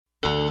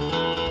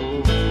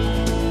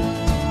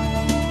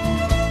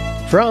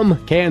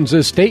From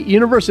Kansas State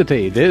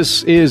University,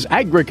 this is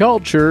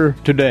Agriculture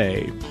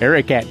Today.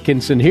 Eric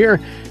Atkinson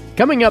here.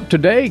 Coming up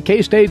today,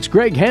 K-State's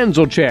Gregg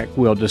Hanzlicek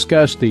will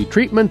discuss the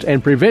treatment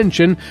and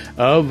prevention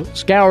of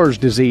Scours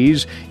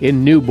disease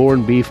in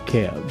newborn beef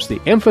calves. The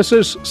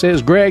emphasis,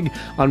 says Gregg,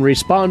 on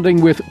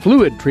responding with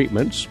fluid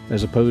treatments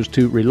as opposed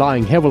to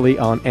relying heavily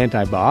on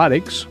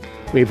antibiotics.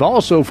 We've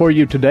also for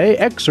you today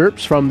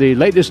excerpts from the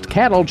latest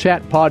Cattle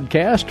Chat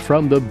podcast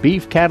from the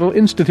Beef Cattle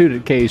Institute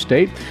at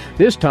K-State.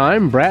 This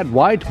time, Brad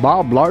White,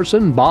 Bob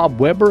Larson, Bob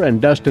Weber,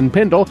 and Dustin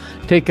Pendle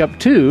take up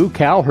two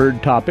cow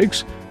herd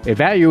topics: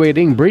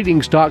 evaluating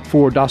breeding stock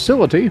for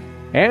docility,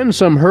 and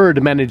some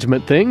herd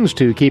management things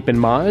to keep in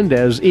mind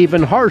as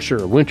even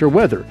harsher winter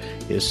weather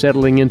is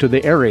settling into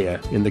the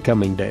area in the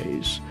coming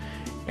days.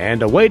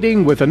 And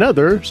awaiting with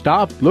another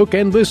Stop, Look,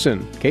 and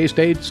Listen,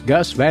 K-State's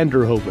Gus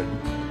Vander Hoeven.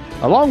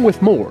 Along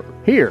with more,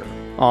 here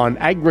on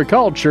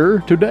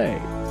Agriculture Today.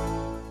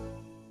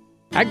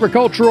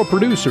 Agricultural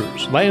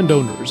producers,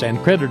 landowners, and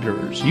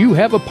creditors, you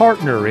have a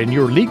partner in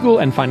your legal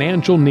and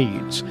financial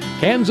needs.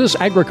 Kansas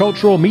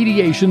Agricultural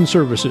Mediation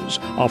Services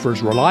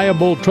offers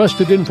reliable,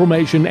 trusted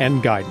information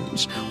and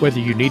guidance. Whether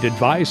you need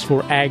advice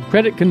for ag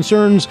credit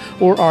concerns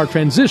or are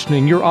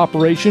transitioning your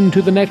operation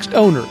to the next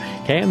owner,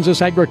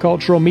 Kansas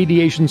Agricultural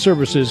Mediation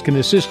Services can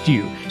assist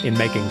you in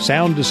making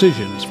sound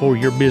decisions for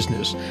your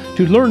business.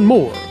 To learn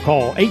more,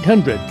 call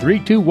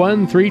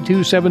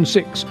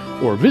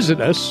 800-321-3276 or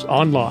visit us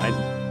online.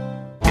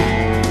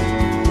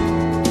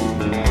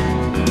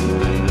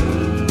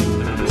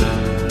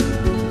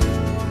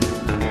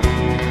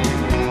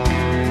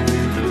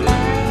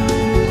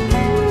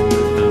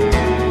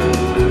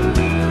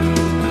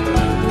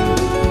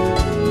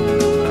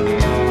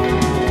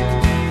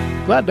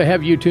 Glad to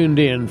have you tuned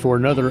in for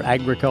another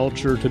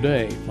Agriculture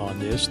Today on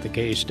the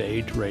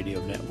K-State Radio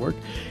Network.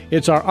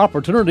 It's our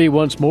opportunity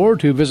once more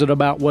to visit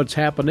about what's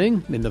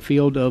happening in the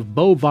field of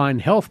bovine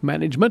health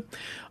management.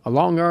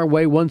 Along our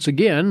way once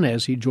again,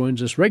 as he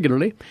joins us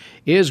regularly,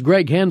 is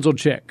Gregg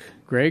Hanzlicek.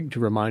 Gregg, to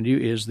remind you,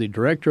 is the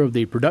director of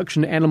the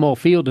Production Animal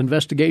Field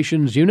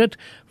Investigations Unit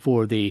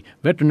for the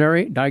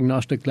Veterinary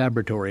Diagnostic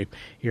Laboratory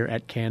here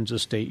at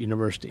Kansas State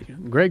University.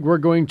 Gregg, we're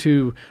going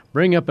to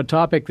bring up a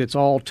topic that's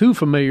all too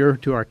familiar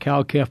to our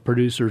cow-calf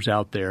producers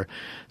out there: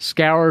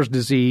 Scours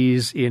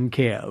disease in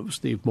calves.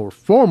 The more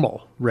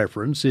formal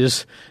reference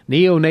is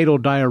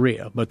neonatal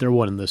diarrhea, but they're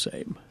one and the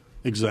same.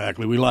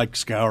 Exactly. We like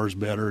Scours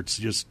better. It's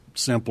just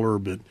simpler,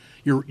 but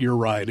you're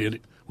right.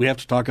 We have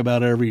to talk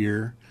about it every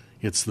year.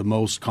 It's the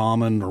most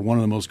common, or one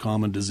of the most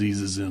common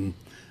diseases in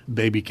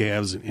baby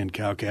calves and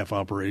cow-calf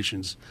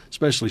operations,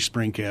 especially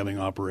spring calving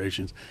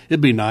operations.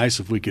 It'd be nice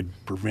if we could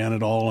prevent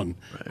it all and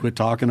quit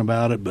talking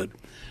about it, but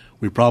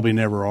we probably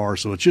never are.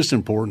 So it's just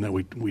important that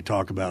we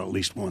talk about it at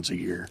least once a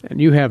year.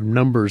 And you have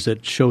numbers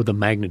that show the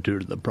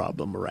magnitude of the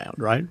problem around,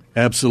 right?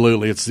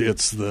 Absolutely. It's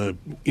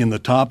in the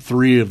top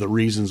three of the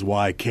reasons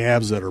why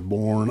calves that are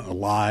born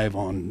alive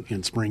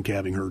in spring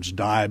calving herds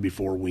die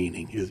before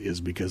weaning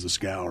is because of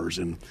Scours.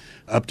 And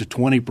up to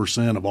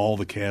 20% of all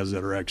the calves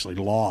that are actually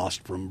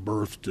lost from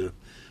birth to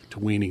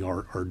weaning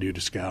are due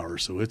to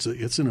Scours. So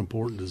it's an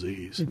important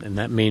disease. And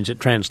that means it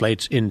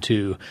translates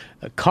into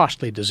a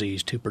costly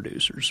disease to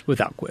producers,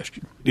 without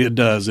question. It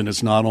does, and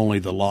it's not only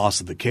the loss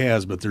of the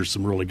calves, but there's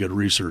some really good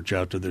research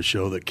out there that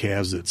show that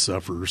calves that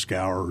suffer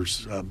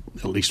Scours,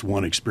 at least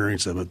one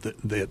experience of it,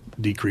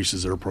 that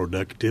decreases their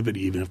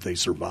productivity even if they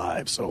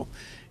survive. So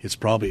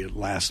it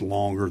lasts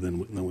longer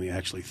than we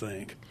actually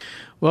think.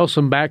 Well,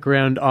 some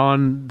background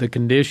on the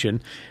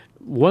condition.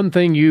 One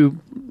thing you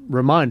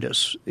remind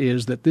us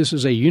is that this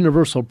is a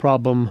universal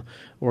problem,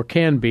 or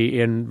can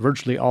be, in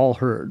virtually all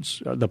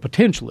herds. The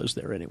potential is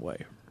there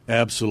anyway.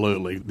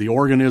 Absolutely. The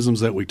organisms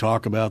that we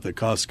talk about that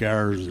cause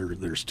Scours,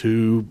 there's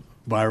two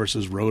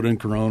viruses, Rota and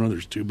Corona.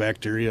 There's two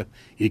bacteria,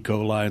 E.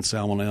 coli and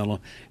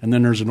Salmonella. And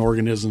then there's an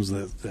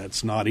organism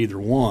that's not either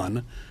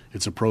one.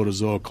 It's a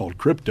protozoa called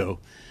Crypto.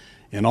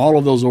 And all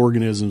of those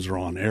organisms are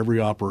on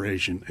every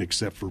operation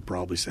except for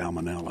probably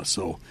Salmonella.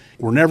 So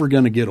we're never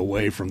going to get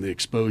away from the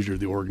exposure of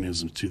the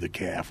organisms to the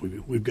calf.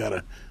 We've got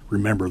to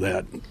remember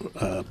that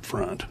up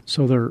front.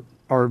 So there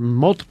are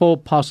multiple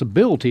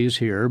possibilities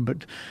here, but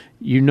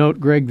you note,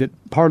 Gregg,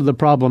 that part of the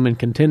problem in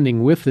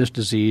contending with this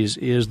disease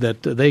is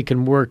that they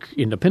can work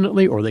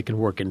independently or they can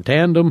work in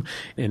tandem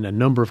in a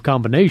number of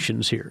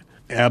combinations here.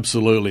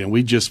 Absolutely. And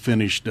we just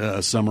finished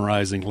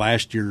summarizing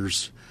last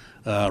year's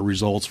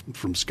results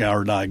from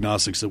Scours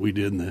diagnostics that we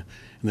did in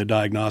the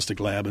diagnostic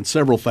lab, and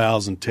several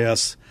thousand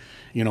tests.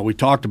 We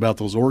talked about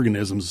those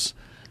organisms.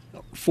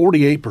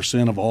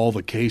 48% of all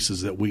the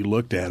cases that we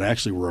looked at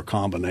actually were a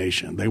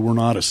combination. They were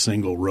not a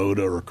single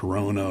Rota or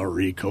Corona or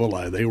E.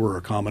 coli. They were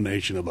a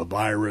combination of a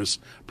virus,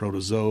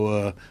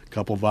 protozoa, a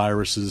couple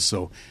viruses.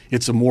 So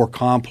it's a more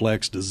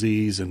complex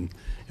disease and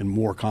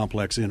more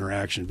complex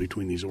interaction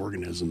between these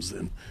organisms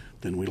than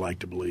than we like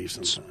to believe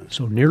sometimes.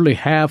 So nearly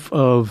half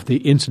of the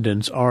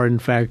incidents are, in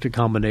fact, a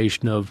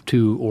combination of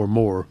two or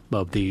more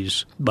of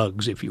these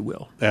bugs, if you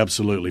will.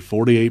 Absolutely.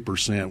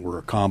 48% were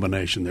a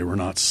combination. They were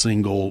not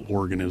single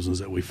organisms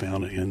that we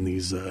found in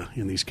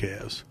these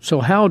calves.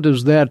 So how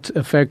does that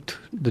affect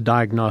the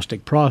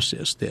diagnostic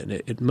process then?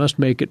 It must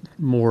make it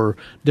more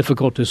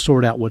difficult to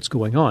sort out what's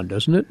going on,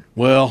 doesn't it?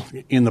 Well,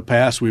 in the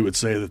past we would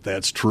say that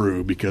that's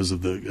true because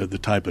of the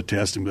type of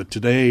testing, but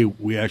today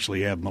we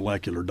actually have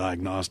molecular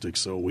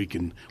diagnostics, so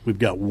we've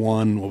got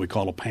one, what we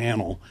call a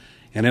panel,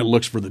 and it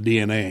looks for the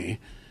DNA,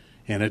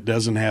 and it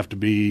doesn't have to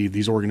be,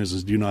 these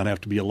organisms do not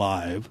have to be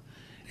alive,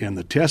 and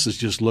the test is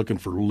just looking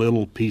for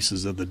little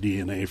pieces of the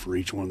DNA for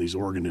each one of these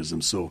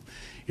organisms. So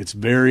it's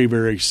very,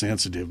 very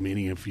sensitive,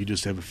 meaning if you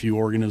just have a few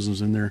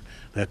organisms in there,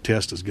 that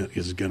test is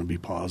going to be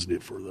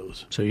positive for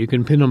those. So you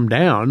can pin them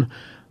down,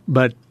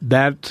 but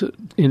that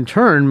in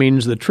turn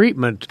means the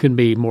treatment can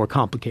be more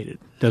complicated,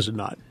 does it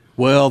not?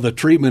 Well, the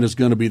treatment is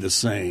going to be the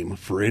same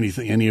for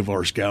any of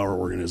our scour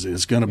organisms.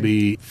 It's going to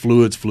be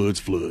fluids,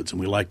 and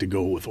we like to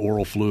go with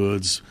oral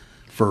fluids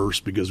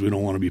first because we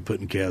don't want to be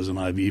putting calves in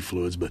IV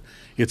fluids. But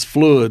it's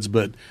fluids,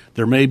 but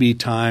there may be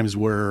times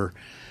where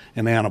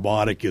an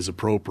antibiotic is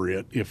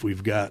appropriate if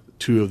we've got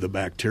two of the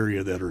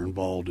bacteria that are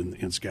involved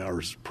in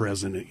scours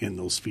present in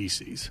those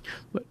feces.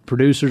 But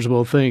producers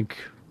will think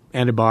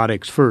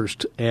antibiotics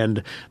first,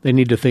 and they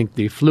need to think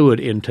the fluid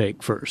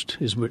intake first,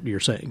 is what you're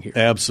saying here.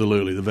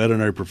 Absolutely. The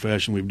veterinary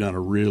profession, we've done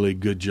a really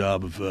good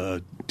job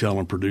of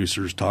telling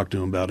producers, talk to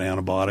them about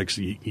antibiotics,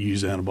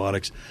 use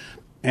antibiotics.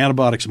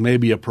 Antibiotics may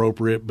be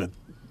appropriate, but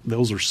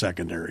those are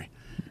secondary.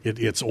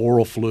 It's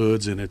oral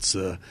fluids, and it's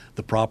the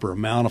proper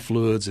amount of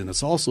fluids, and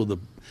it's also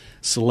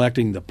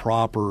selecting the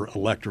proper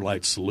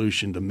electrolyte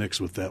solution to mix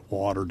with that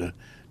water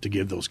to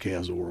give those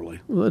calves orally.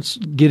 Well, let's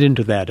get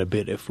into that a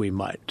bit, if we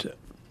might.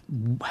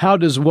 How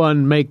does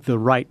one make the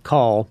right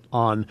call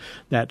on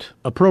that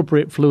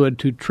appropriate fluid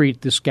to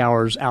treat the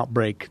scours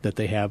outbreak that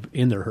they have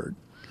in their herd?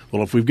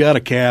 Well, if we've got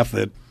a calf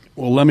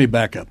well, let me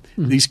back up.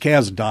 Mm-hmm. These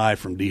calves die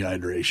from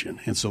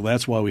dehydration, and so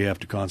that's why we have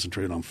to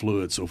concentrate on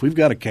fluids. So if we've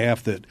got a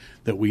calf that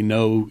we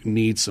know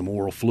needs some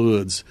oral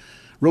fluids,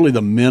 really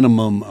the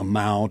minimum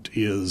amount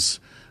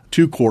is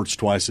 2 quarts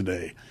twice a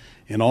day.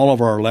 And all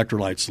of our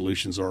electrolyte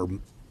solutions are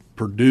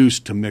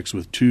produced to mix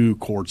with 2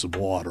 quarts of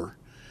water.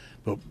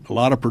 But a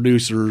lot of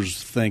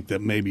producers think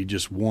that maybe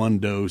just 1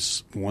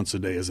 dose once a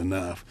day is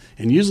enough.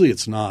 And usually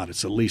it's not.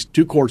 It's at least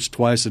 2 quarts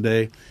twice a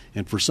day.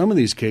 And for some of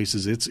these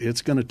cases,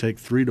 it's going to take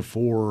 3 to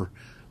 4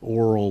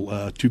 oral,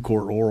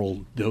 2-quart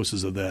oral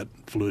doses of that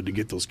fluid to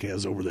get those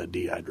calves over that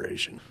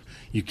dehydration.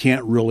 You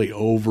can't really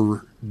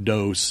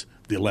overdose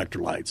the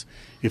electrolytes.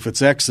 If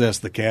it's excess,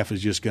 the calf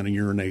is just going to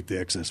urinate the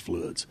excess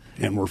fluids,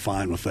 and we're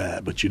fine with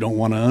that. But you don't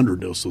want to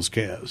underdose those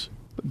calves.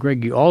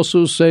 Greg, you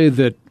also say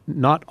that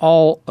not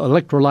all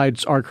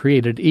electrolytes are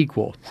created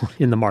equal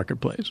in the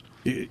marketplace.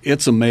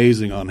 It's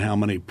amazing on how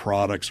many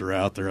products are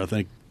out there. I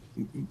think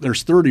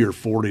there's 30 or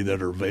 40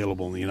 that are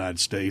available in the United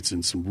States,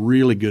 and some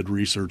really good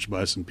research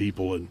by some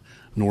people in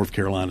North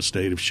Carolina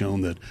State have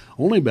shown that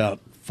only about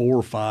 4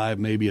 or 5,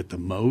 maybe at the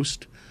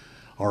most,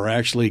 are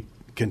actually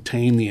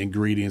contain the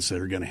ingredients that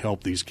are going to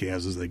help these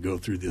calves as they go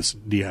through this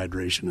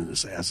dehydration and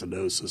this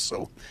acidosis.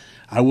 So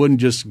I wouldn't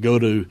just go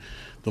to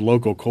the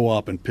local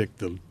co-op and pick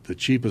the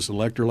cheapest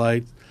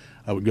electrolyte.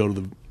 I would go to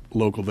the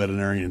local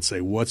veterinarian and say,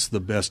 what's the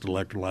best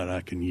electrolyte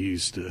I can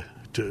use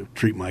to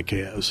treat my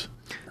calves?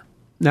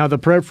 Now, the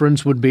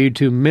preference would be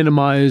to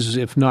minimize,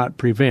 if not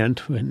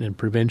prevent, and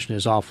prevention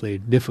is awfully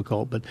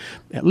difficult, but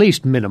at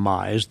least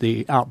minimize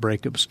the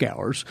outbreak of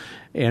scours.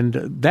 And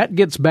that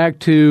gets back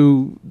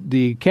to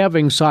the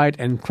calving site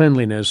and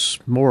cleanliness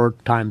more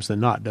times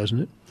than not, doesn't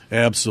it?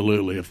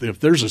 Absolutely.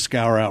 If there's a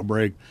scour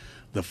outbreak,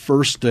 the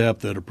first step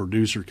that a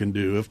producer can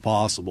do, if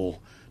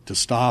possible, to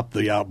stop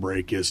the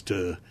outbreak is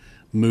to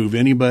move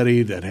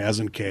anybody that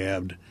hasn't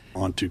calved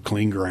onto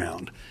clean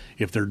ground.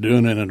 If they're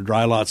doing it in a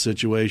dry lot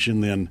situation,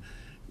 then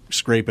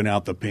scraping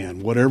out the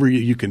pen, whatever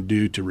you can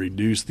do to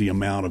reduce the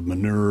amount of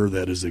manure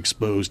that is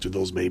exposed to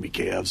those baby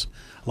calves,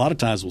 a lot of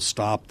times will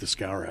stop the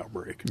scour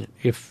outbreak.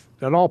 If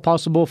at all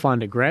possible,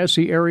 find a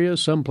grassy area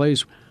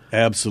someplace.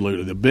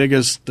 Absolutely. The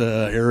biggest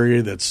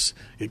area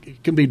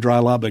it can be dry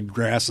lot, but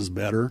grass is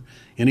better.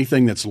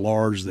 Anything that's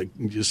large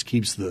that just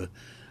keeps the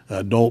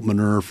adult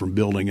manure from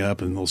building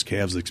up and those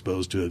calves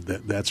exposed to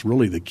it, that's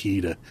really the key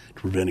to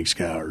preventing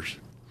scours.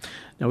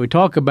 Now, we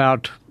talk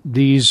about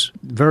these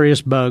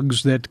various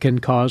bugs that can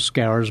cause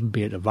scours,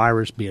 be it a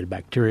virus, be it a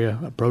bacteria,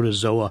 a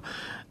protozoa.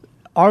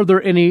 Are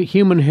there any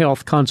human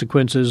health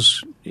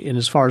consequences in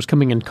as far as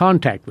coming in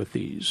contact with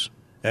these?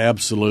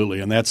 Absolutely,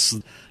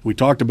 and we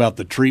talked about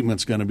the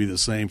treatment's going to be the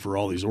same for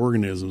all these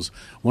organisms.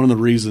 One of the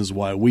reasons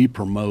why we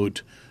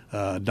promote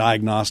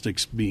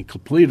diagnostics being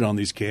completed on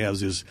these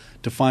calves is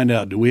to find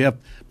out, do we have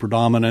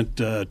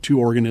predominant 2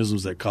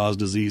 organisms that cause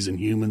disease in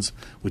humans,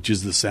 which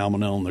is the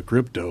salmonella and the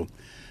crypto?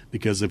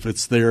 Because if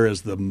it's there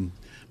as the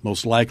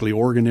most likely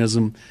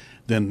organism,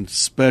 then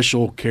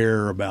special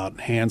care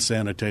about hand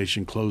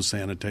sanitation, clothes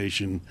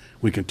sanitation.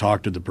 We can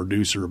talk to the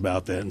producer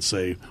about that and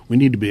say we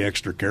need to be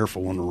extra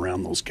careful when we're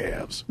around those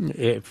calves.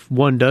 If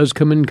one does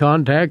come in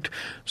contact,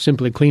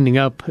 simply cleaning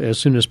up as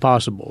soon as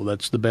possible.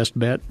 That's the best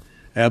bet.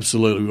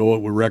 Absolutely.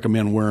 We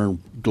recommend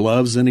wearing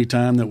gloves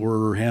anytime that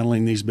we're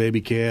handling these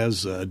baby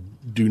calves.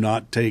 Do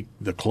not take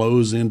the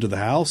clothes into the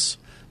house,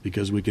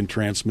 because we can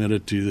transmit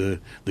it to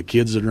the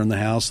kids that are in the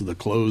house. So the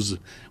clothes,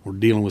 we're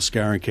dealing with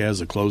scouring calves,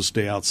 the clothes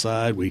stay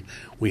outside. We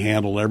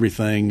handle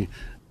everything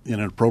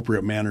in an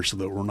appropriate manner so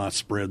that we're not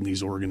spreading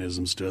these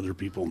organisms to other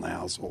people in the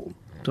household.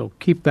 So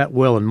keep that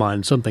well in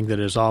mind, something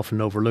that is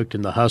often overlooked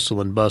in the hustle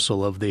and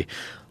bustle of the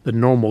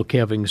normal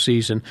calving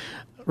season.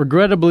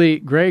 Regrettably,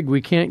 Gregg,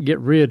 we can't get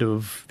rid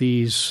of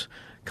these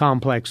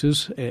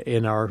complexes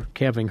in our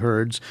calving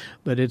herds,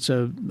 but it's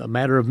a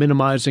matter of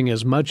minimizing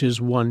as much as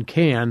one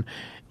can.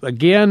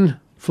 Again,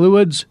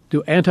 fluids,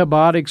 do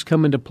antibiotics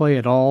come into play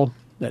at all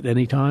at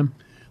any time?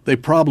 They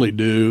probably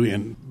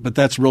do, but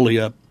that's really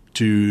up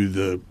to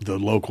the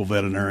local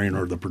veterinarian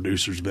or the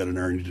producer's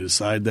veterinarian to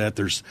decide that.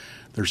 There's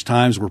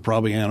times where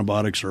probably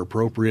antibiotics are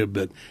appropriate,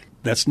 but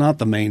that's not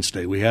the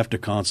mainstay. We have to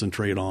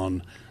concentrate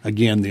on,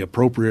 again, the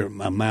appropriate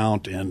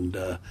amount and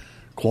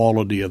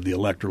quality of the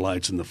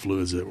electrolytes and the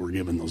fluids that we're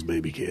giving those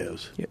baby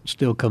calves. It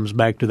still comes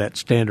back to that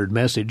standard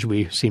message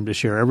we seem to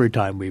share every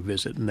time we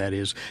visit, and that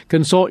is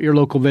consult your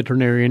local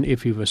veterinarian.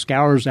 If you have a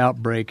Scours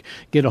outbreak,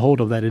 get a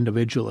hold of that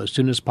individual as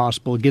soon as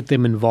possible. Get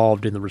them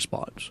involved in the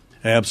response.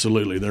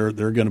 Absolutely. They're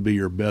going to be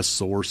your best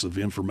source of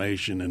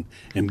information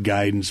and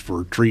guidance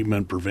for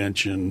treatment,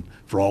 prevention,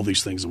 for all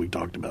these things that we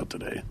talked about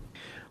today.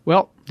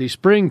 Well, the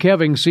spring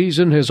calving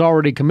season has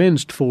already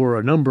commenced for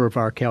a number of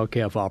our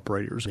cow-calf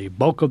operators. The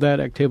bulk of that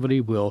activity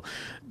will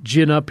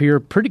gin up here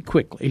pretty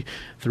quickly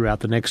throughout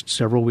the next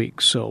several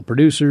weeks. So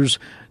producers,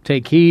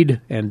 take heed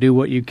and do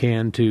what you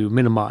can to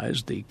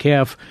minimize the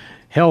calf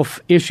health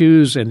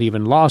issues and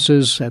even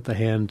losses at the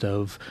hand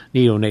of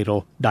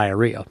neonatal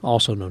diarrhea,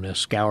 also known as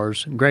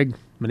Scours. And Gregg,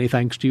 many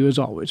thanks to you as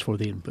always for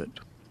the input.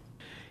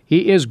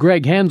 He is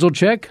Gregg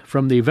Hanzlicek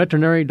from the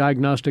Veterinary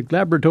Diagnostic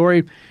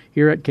Laboratory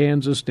here at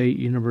Kansas State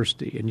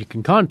University. And you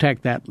can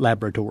contact that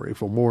laboratory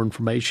for more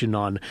information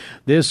on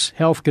this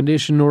health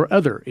condition or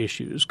other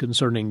issues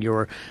concerning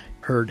your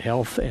herd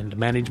health and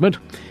management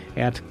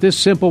at this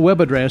simple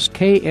web address,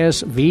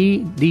 ksvdl.org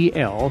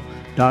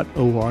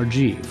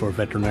for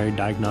Veterinary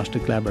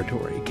Diagnostic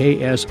Laboratory,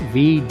 ksvdl.org.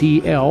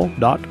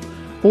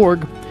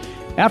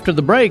 After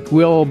the break,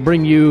 we'll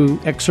bring you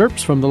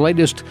excerpts from the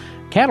latest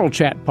Cattle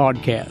Chat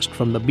podcast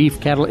from the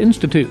Beef Cattle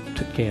Institute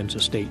at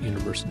Kansas State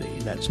University.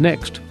 That's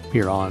next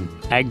here on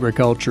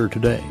Agriculture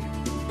Today.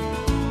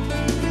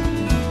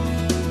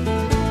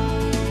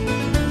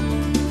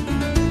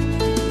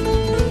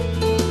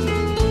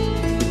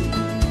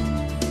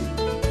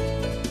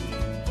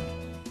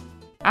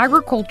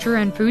 Agriculture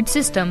and food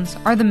systems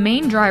are the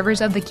main drivers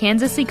of the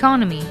Kansas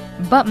economy,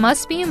 but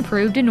must be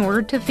improved in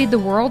order to feed the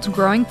world's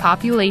growing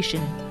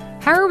population.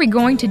 How are we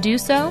going to do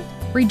so?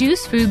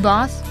 Reduce food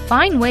loss,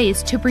 find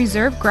ways to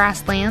preserve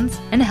grasslands,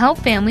 and help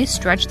families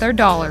stretch their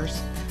dollars.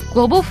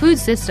 Global food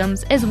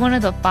systems is one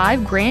of the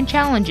 5 grand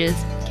challenges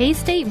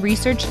K-State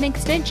Research and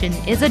Extension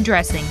is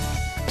addressing.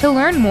 To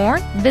learn more,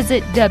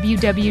 visit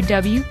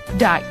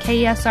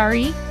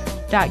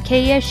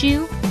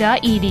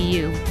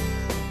www.ksre.ksu.edu.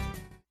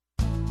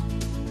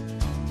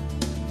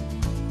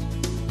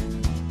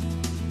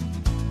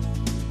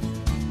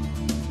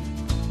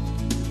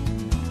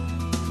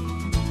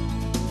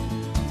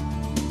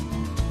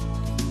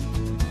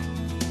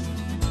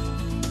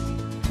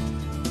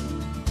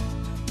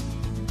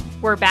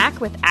 We're back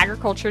with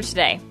Agriculture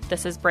Today.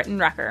 This is Britton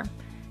Rucker.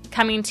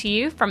 Coming to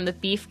you from the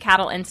Beef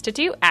Cattle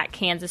Institute at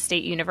Kansas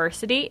State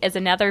University is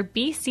another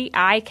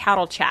BCI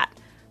Cattle Chat.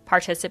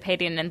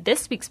 Participating in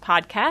this week's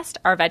podcast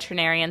are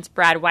veterinarians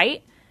Brad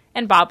White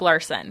and Bob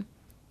Larson.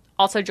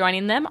 Also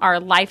joining them are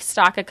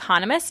livestock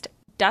economist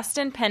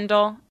Dustin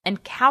Pendle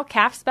and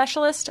cow-calf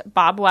specialist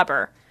Bob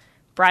Weber.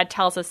 Brad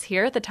tells us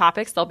here the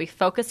topics they'll be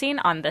focusing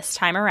on this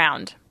time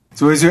around.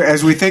 So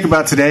as we think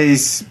about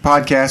today's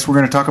podcast, we're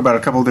going to talk about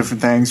a couple of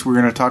different things. We're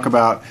going to talk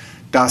about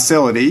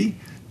docility,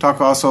 talk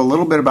also a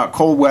little bit about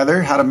cold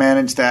weather, how to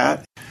manage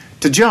that.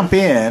 To jump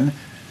in,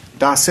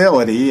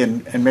 docility,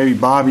 and maybe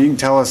Bob, you can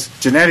tell us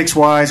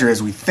genetics-wise, or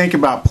as we think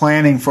about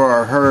planning for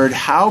our herd,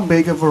 how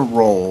big of a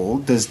role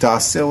does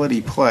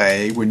docility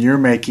play when you're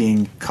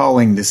making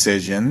culling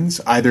decisions,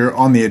 either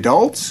on the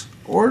adults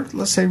or,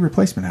 let's say,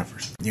 replacement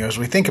heifers? You know, as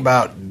we think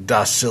about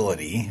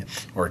docility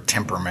or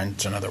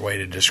temperament, another way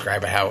to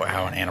describe how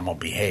an animal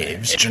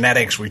behaves.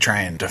 Genetics, we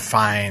try and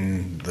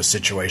define the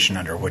situation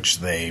under which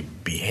they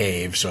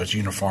behave so it's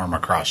uniform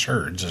across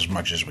herds as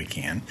much as we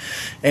can.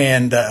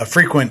 And a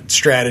frequent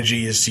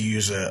strategy is to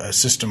use a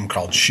system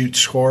called chute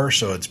score.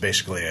 So it's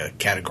basically a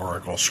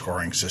categorical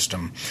scoring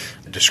system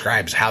that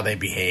describes how they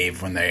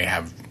behave when they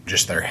have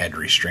just their head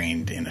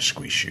restrained in a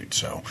squeeze chute.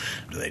 So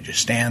do they just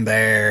stand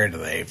there? Do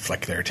they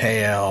flick their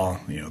tail?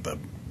 You know, the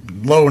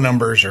low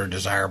numbers are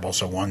desirable,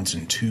 so 1s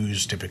and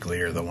 2s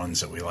typically are the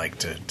ones that we like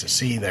to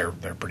see. They're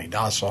pretty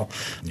docile.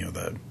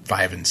 The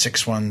 5 and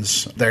 6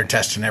 ones, they're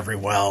testing every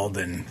weld,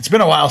 and it's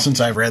been a while since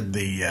I've read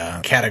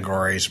the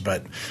categories,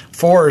 but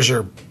 4s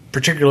are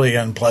particularly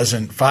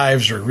unpleasant.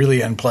 5s are really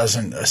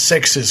unpleasant. A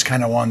 6 is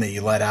kind of one that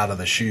you let out of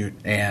the chute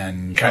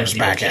and comes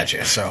back at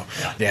you. So,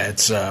 yeah,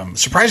 it's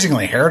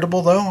surprisingly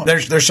heritable, though.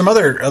 There's some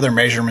other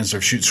measurements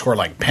of chute score,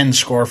 like pen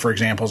score, for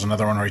example, is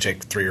another one where you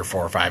take 3 or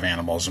 4 or 5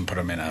 animals and put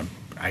them in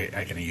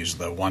I can use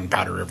the 1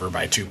 Powder River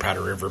by 2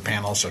 Powder River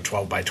panel, so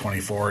 12 by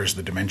 24 is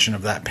the dimension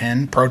of that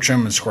pen. Approach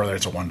them and score that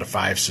it's a 1 to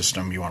 5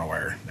 system. You want to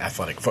wear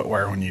athletic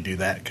footwear when you do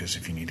that, because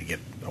if you need to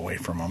get away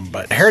from them.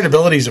 But the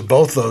heritabilities of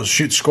both those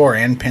chute score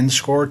and pen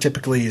score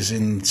typically is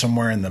in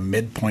somewhere in the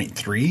mid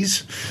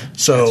 0.3s,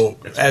 so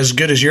that's as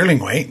good as yearling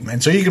weight.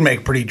 And so you can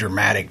make pretty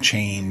dramatic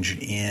change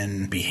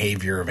in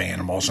behavior of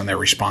animals and their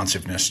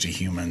responsiveness to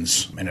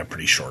humans in a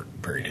pretty short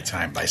period of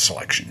time by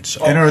selection.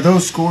 So, and are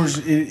those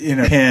scores in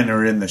a pen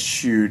or in the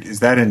chute? Is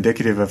that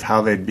indicative of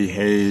how they'd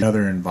behave in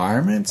other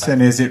environments? And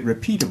is it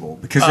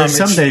repeatable? Because there's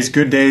some days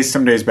good days,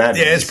 some days bad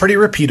days. Yeah, it's pretty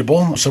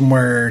repeatable,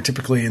 somewhere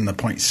typically in the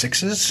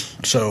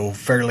 0.6s, so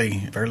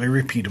fairly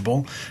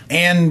repeatable.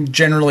 And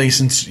generally,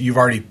 since you've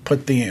already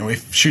put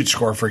with chute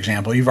score, for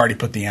example, you've already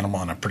put the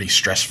animal in a pretty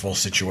stressful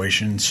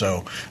situation,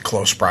 so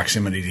close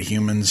proximity to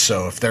humans.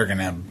 So if they're going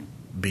to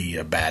be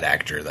a bad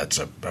actor, that's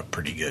a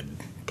pretty good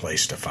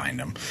place to find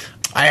them.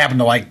 I happen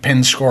to like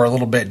pen score a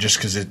little bit just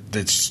because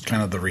it's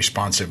kind of the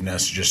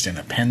responsiveness just in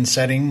a pen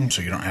setting,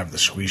 so you don't have the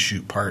squeeze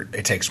shoot part.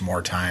 It takes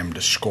more time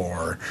to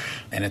score,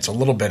 and it's a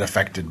little bit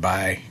affected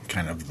by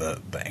kind of the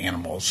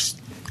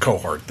animal's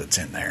cohort that's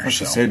in there. I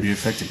should say it'd be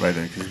affected by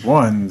that, because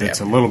one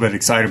that's a little bit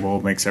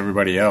excitable makes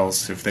everybody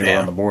else, if they were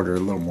on the border, a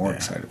little more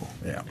excitable.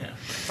 Yeah.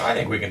 So I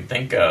think we can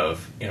think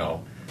of,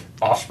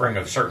 offspring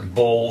of certain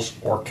bulls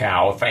or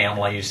cow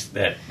families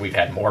that we've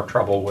had more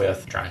trouble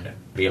with trying to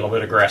be a little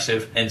bit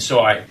aggressive. And so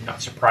I'm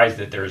not surprised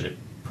that there's a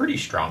pretty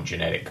strong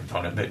genetic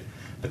component.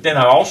 But then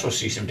I also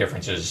see some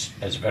differences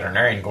as a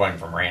veterinarian going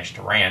from ranch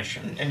to ranch.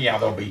 And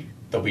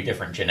there'll be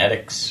different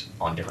genetics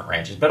on different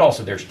ranches, but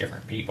also there's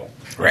different people.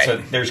 Right. So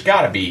there's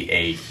got to be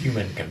a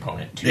human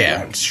component to it.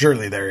 Yeah,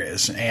 surely there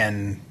is.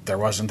 And there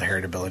wasn't the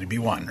heritability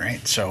B1,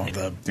 right? So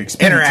the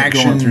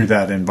interaction going through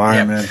that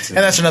environment. Yep. And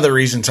that's another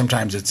reason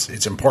sometimes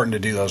it's important to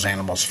do those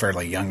animals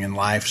fairly young in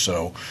life.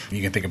 So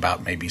you can think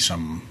about maybe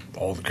some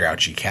old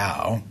grouchy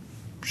cow.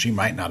 She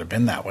might not have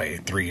been that way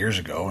 3 years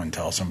ago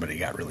until somebody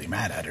got really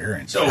mad at her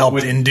and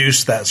helped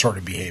induce that sort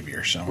of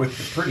behavior. So, with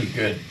the pretty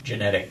good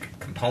genetic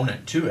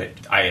component to it,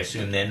 I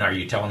assume then, are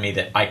you telling me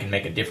that I can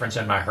make a difference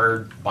in my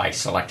herd by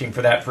selecting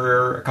for that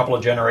for a couple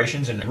of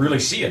generations and really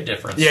see a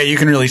difference? Yeah, you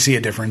can really see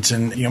a difference.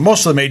 And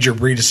most of the major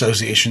breed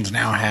associations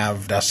now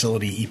have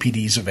docility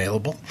EPDs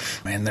available.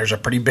 And there's a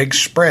pretty big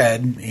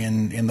spread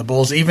in the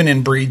bulls, even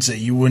in breeds that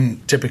you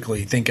wouldn't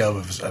typically think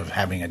of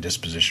having a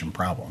disposition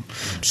problem.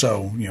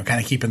 So, kind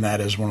of keeping that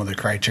as one of the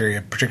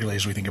criteria, particularly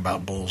as we think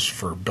about bulls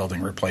for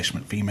building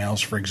replacement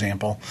females, for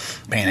example,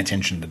 paying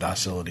attention to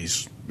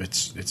docilities,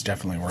 it's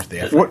definitely worth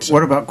the effort.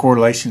 What about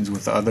correlations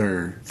with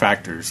other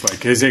factors?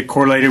 Like, is it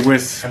correlated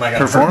with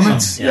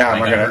performance?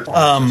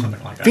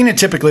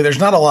 Phenotypically, there's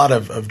not a lot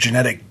of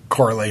genetic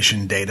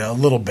correlation data, a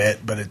little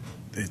bit, but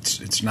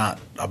it's not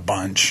a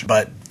bunch.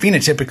 But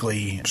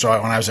phenotypically, so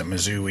when I was at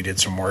Mizzou, we did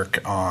some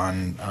work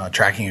on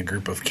tracking a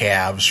group of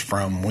calves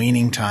from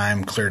weaning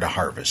time clear to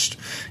harvest,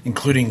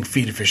 including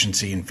feed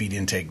efficiency and feed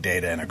intake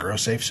data in a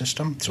grow-safe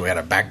system. So we had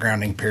a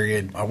backgrounding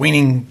period, a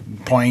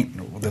weaning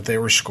point that they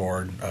were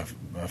scored, a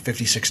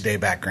 56-day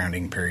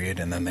backgrounding period,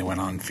 and then they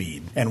went on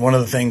feed. And one of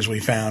the things we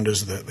found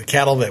is that the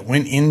cattle that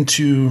went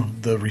into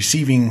the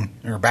receiving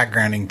or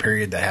backgrounding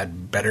period that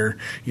had better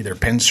either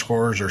pen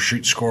scores or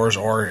chute scores,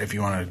 or if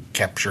you want to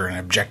capture an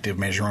objective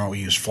measurement, we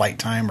use flight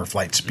time or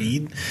flight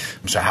speed,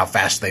 so how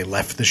fast they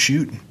left the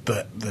chute.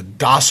 The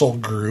docile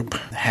group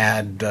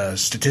had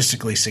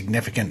statistically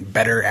significant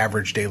better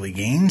average daily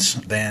gains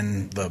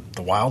than the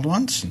wild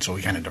ones, and so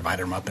we kind of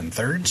divided them up in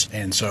thirds.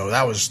 And so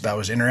that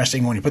was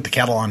interesting. When you put the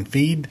cattle on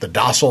feed, the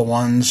docile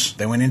ones,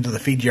 they went into the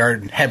feed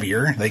yard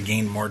heavier. They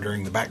gained more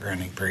during the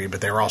backgrounding period,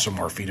 but they were also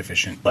more feed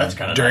efficient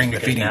during the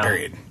feeding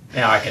period.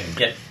 Now I can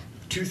get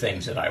two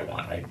things that I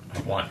want. I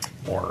want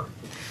more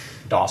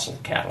docile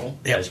cattle,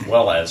 as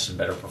well as some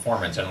better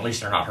performance, and at least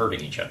they're not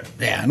hurting each other.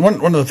 Yeah, and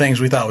one of the things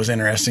we thought was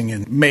interesting,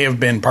 and may have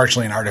been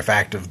partially an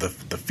artifact of the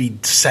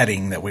feed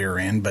setting that we were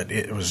in, but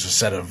it was a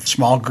set of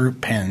small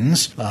group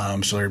pens,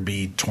 so there'd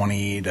be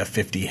 20 to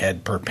 50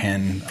 head per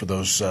pen for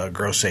those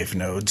grow-safe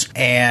nodes,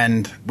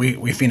 and we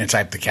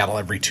phenotyped the cattle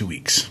every 2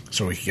 weeks,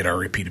 so we could get our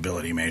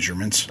repeatability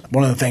measurements.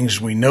 One of the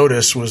things we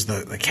noticed was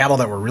the cattle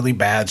that were really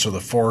bad, so the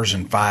 4s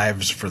and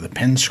 5s for the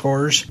pen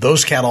scores,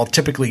 those cattle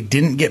typically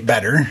didn't get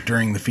better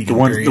during the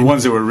feeding period. The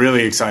ones that were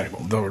really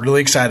excitable. The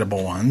really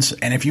excitable ones.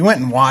 And if you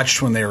went and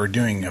watched when they were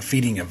doing a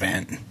feeding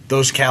event,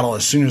 those cattle,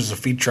 as soon as the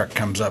feed truck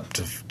comes up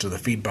to the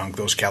feed bunk,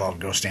 those cattle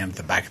would go stand at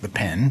the back of the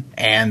pen,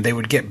 and they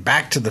would get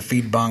back to the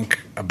feed bunk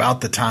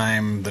about the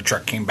time the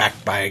truck came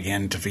back by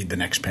again to feed the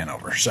next pen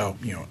over. So,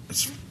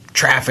 as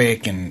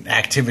traffic and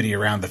activity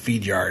around the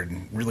feed yard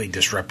really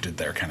disrupted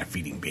their kind of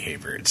feeding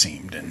behavior, it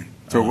seemed. And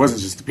so it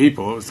wasn't just the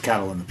people, it was the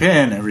cattle in the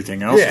pen,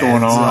 everything else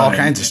going on. All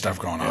kinds of stuff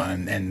going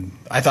on. And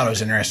I thought it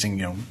was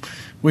interesting,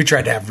 we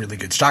tried to have really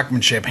good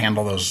stockmanship,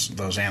 handle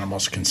those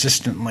animals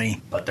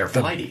consistently. But they're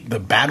flighty. The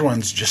bad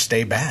ones just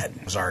stay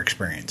bad, was our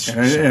experience.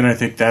 And I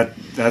think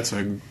that's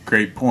a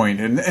great point.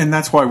 And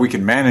that's why we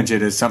can manage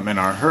it as something in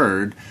our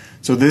herd.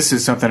 So this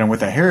is something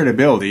with a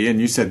heritability,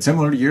 and you said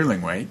similar to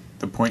yearling weight,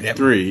 the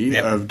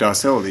 0.3 of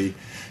docility.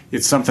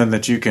 It's something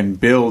that you can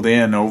build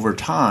in over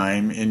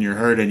time in your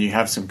herd and you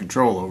have some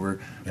control over.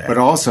 Yeah. But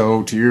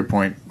also, to your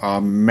point,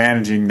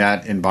 managing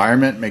that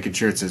environment, making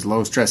sure it's as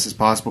low stress as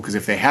possible, because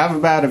if they have a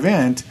bad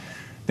event,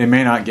 they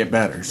may not get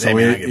better. So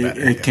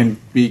it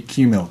can be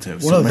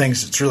cumulative. One of the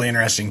things that's really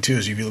interesting, too,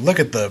 is if you look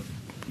at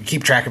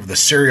keep track of the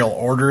serial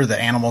order that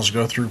animals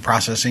go through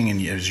processing,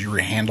 and as you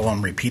handle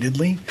them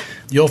repeatedly,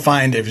 you'll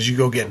find as you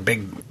go get a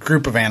big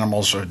group of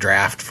animals or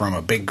draft from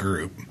a big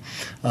group,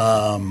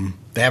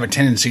 they have a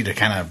tendency to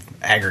kind of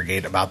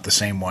aggregate about the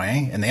same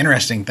way. And the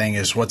interesting thing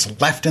is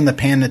what's left in the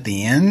pen at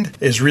the end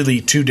is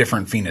really two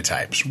different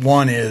phenotypes.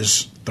 One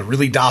is the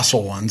really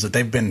docile ones that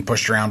they've been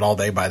pushed around all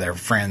day by their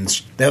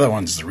friends. The other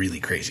one's the really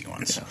crazy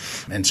ones.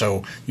 Yeah. And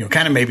so,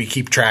 kind of maybe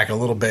keep track a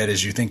little bit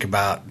as you think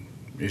about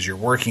as you're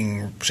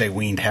working, say,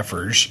 weaned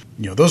heifers,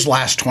 those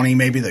last 20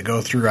 maybe that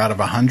go through out of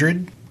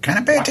 100, kind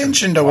of pay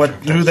attention to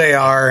who they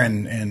are,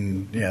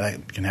 and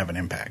that can have an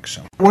impact.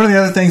 So one of the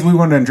other things we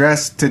wanted to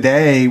address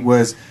today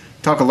was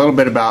talk a little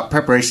bit about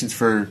preparations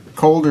for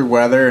colder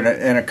weather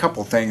and a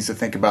couple things to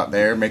think about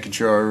there, making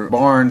sure our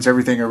barns,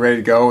 everything are ready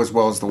to go, as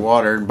well as the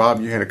water. And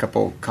Bob, you had a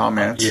couple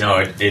comments.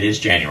 It is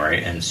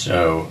January, and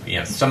so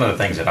some of the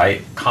things that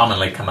I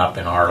commonly come up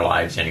in our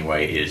lives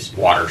anyway is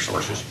water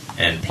sources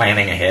and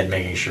planning ahead,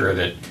 making sure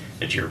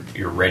that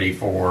you're ready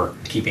for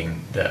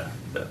keeping the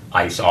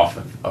ice off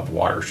of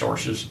water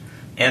sources,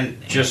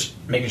 and just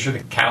making sure the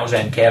cows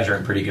and calves are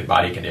in pretty good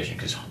body condition,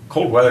 because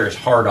cold weather is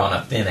hard on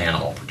a thin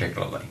animal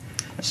particularly.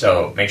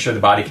 So make sure the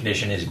body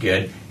condition is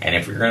good. And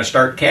if you're going to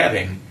start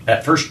calving,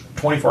 that first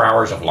 24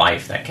 hours of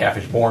life, that calf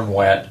is born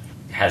wet,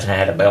 hasn't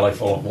had a belly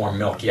full of warm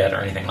milk yet or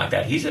anything like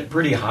that. He's at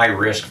pretty high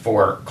risk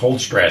for cold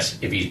stress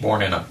if he's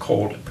born in a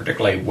cold,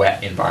 particularly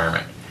wet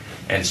environment.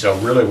 And so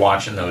really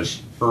watching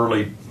those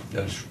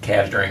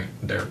calves during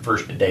their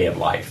first day of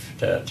life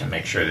to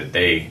make sure that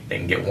they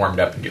can get warmed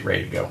up and get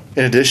ready to go.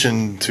 In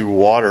addition to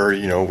water,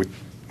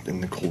 in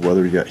the cold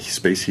weather, you got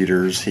space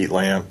heaters, heat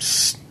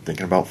lamps,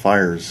 thinking about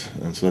fires,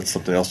 and so that's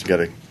something else you got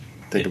to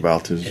think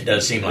about. It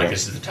does seem like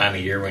this is the time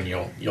of year when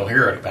you'll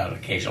hear about an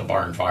occasional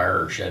barn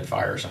fire or shed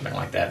fire or something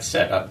like that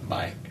set up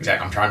by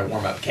I'm trying to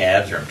warm up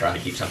calves or I'm trying to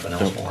keep something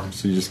else warm.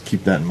 So you just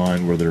keep that in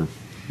mind where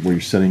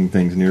you're setting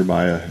things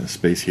nearby a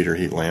space heater,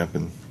 heat lamp,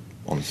 and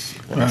on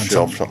a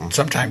shelf.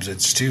 Sometimes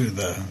it's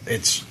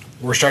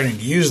we're starting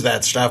to use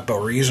that stuff,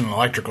 but we're using an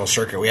electrical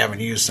circuit we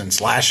haven't used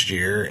since last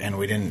year, and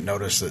we didn't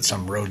notice that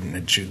some rodent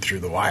had chewed through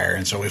the wire.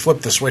 And so we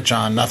flip the switch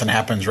on, nothing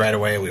happens right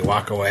away, we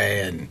walk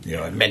away, and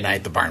at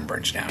midnight the barn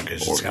burns down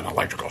because it's got an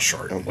electrical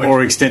short.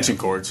 Or extension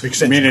cords.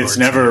 It's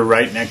never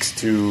right next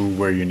to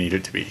where you need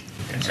it to be.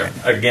 And so,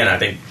 again, I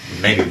think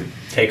maybe the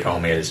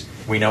take-home is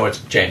we know it's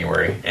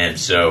January, and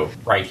so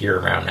right here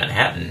around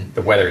Manhattan,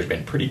 the weather has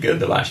been pretty good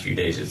the last few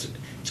days. It's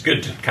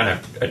good to kind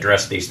of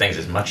address these things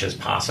as much as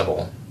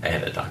possible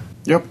ahead of time.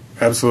 Yep,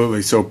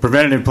 absolutely. So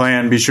preventative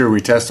plan, be sure we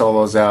test all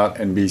those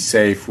out and be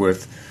safe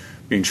with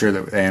being sure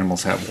that the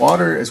animals have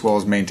water as well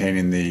as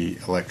maintaining the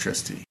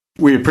electricity.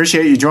 We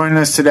appreciate you joining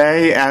us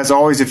today. As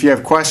always, if you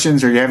have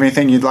questions or you have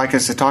anything you'd like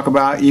us to talk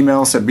about,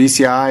 email us at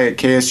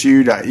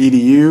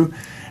bci@ksu.edu.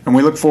 And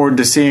we look forward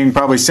to seeing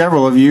probably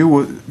several of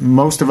you.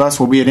 Most of us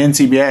will be at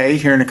NCBA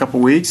here in a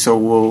couple weeks, so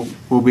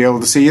we'll be able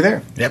to see you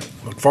there. Yep,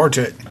 look forward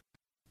to it.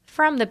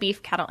 From the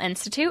Beef Cattle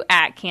Institute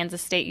at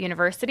Kansas State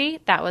University,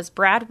 that was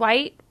Brad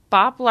White,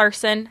 Bob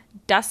Larson,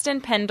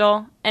 Dustin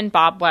Pendle, and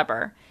Bob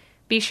Weber.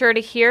 Be sure to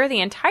hear the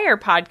entire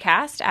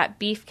podcast at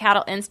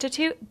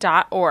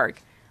beefcattleinstitute.org.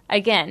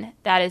 Again,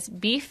 that is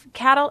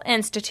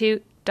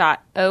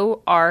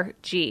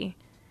beefcattleinstitute.org.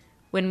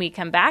 When we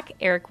come back,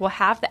 Eric will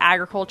have the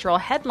agricultural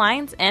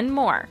headlines and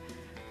more.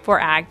 For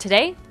Ag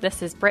Today,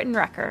 this is Britton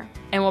Rucker,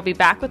 and we'll be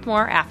back with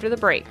more after the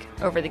break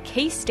over the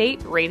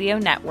K-State Radio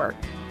Network.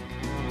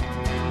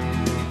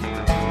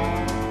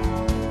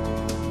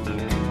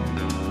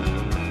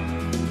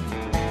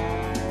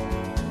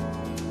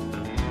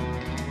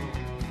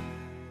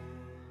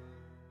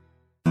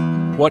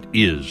 What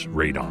is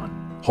radon?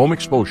 Home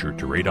exposure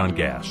to radon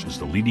gas is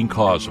the leading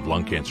cause of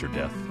lung cancer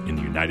death in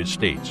the United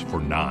States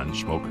for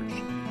non-smokers.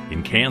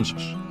 In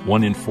Kansas,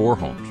 1 in 4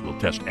 homes will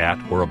test at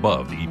or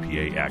above the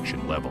EPA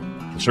action level.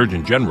 The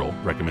Surgeon General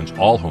recommends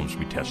all homes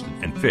be tested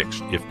and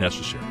fixed if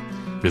necessary.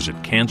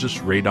 Visit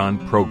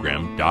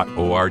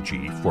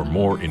kansasradonprogram.org for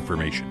more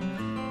information.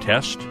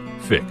 Test,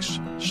 fix,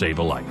 save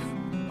a life.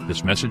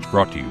 This message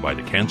brought to you by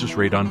the Kansas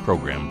Radon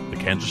Program, the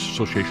Kansas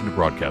Association of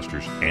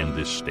Broadcasters, and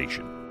this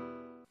station.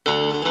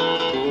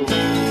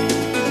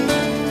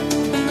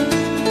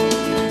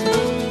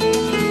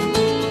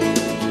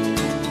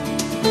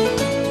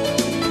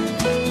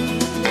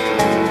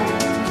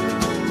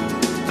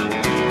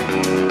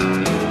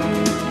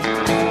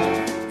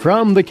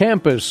 From the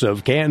campus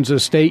of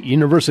Kansas State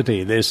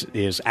University, this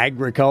is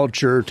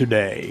Agriculture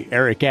Today.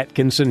 Eric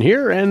Atkinson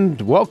here,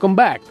 and welcome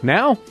back.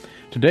 Now,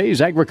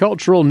 today's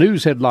agricultural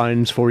news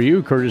headlines for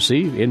you,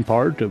 courtesy, in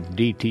part, of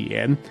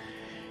DTN.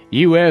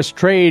 U.S.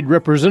 Trade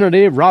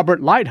Representative Robert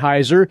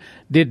Lighthizer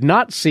did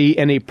not see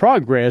any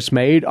progress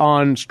made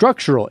on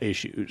structural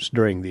issues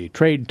during the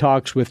trade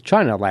talks with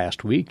China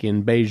last week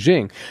in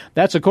Beijing.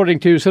 That's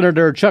according to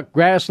Senator Chuck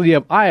Grassley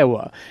of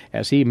Iowa,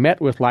 as he met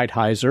with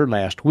Lighthizer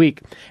last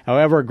week.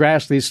 However,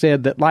 Grassley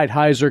said that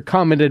Lighthizer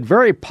commented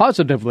very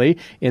positively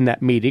in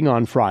that meeting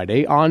on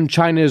Friday on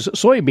China's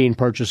soybean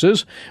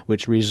purchases,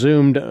 which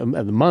resumed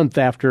a month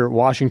after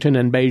Washington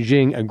and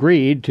Beijing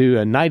agreed to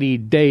a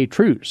 90-day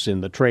truce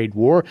in the trade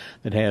war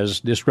that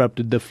has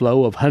disrupted the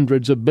flow of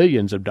hundreds of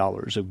billions of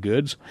dollars of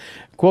goods.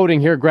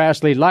 Quoting here,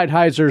 Grassley,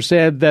 Lighthizer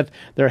said that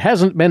there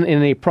hasn't been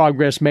any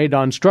progress made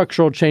on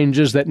structural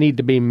changes that need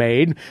to be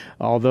made,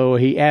 although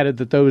he added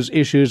that those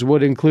issues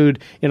would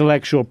include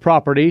intellectual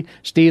property,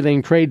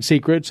 stealing trade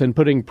secrets, and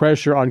putting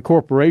pressure on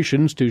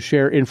corporations to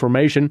share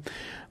information.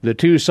 The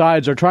two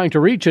sides are trying to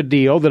reach a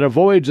deal that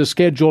avoids a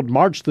scheduled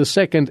March the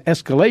 2nd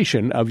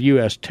escalation of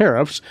U.S.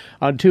 tariffs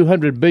on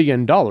 $200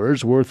 billion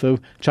worth of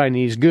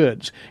Chinese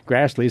goods.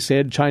 Grassley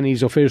said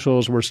Chinese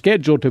officials were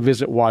scheduled to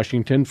visit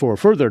Washington for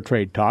further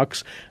trade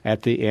talks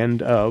at the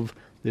end of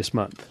this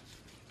month.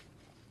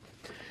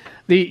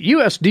 The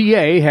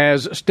USDA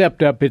has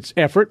stepped up its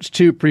efforts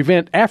to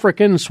prevent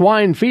African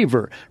swine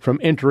fever from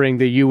entering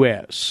the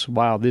U.S.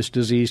 While this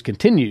disease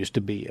continues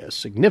to be a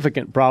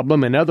significant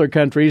problem in other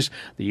countries,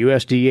 the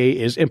USDA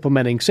is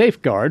implementing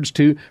safeguards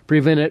to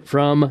prevent it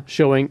from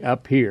showing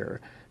up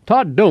here.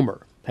 Todd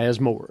Domer has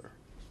more.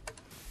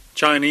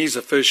 Chinese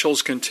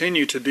officials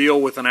continue to deal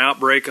with an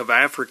outbreak of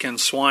African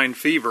swine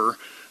fever.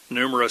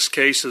 Numerous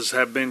cases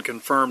have been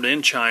confirmed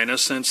in China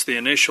since the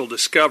initial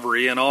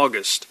discovery in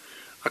August.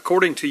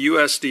 According to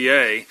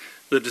USDA,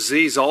 the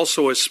disease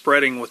also is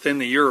spreading within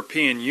the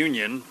European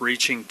Union,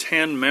 reaching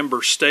 10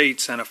 member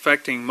states and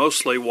affecting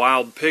mostly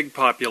wild pig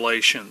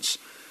populations.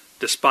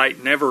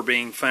 Despite never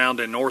being found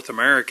in North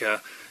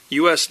America,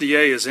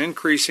 USDA is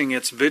increasing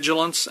its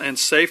vigilance and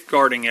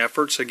safeguarding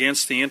efforts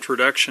against the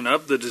introduction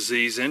of the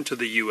disease into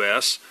the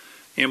U.S.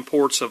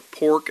 Imports of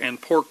pork and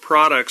pork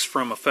products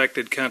from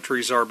affected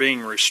countries are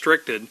being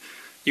restricted.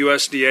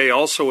 USDA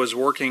also is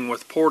working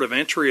with port of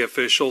entry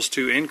officials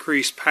to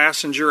increase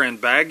passenger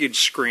and baggage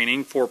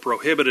screening for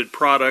prohibited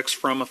products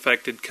from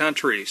affected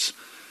countries.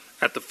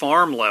 At the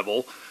farm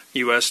level,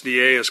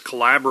 USDA is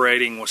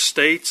collaborating with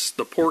states,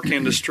 the pork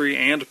industry,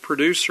 and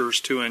producers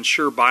to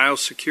ensure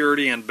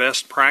biosecurity and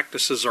best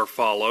practices are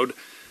followed.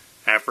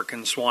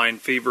 African swine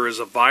fever is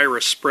a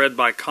virus spread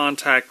by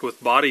contact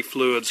with body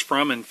fluids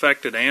from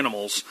infected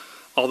animals.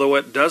 Although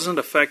it doesn't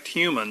affect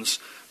humans,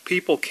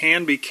 people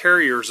can be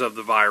carriers of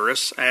the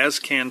virus, as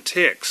can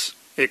ticks.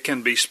 It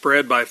can be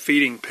spread by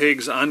feeding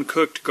pigs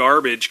uncooked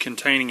garbage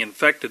containing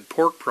infected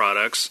pork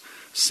products.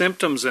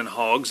 Symptoms in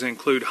hogs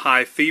include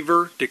high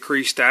fever,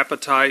 decreased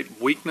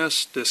appetite,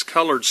 weakness,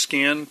 discolored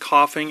skin,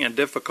 coughing, and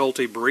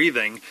difficulty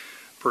breathing.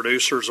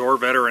 Producers or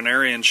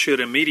veterinarians should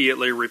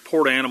immediately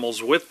report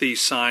animals with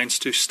these signs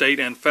to state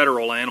and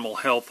federal animal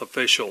health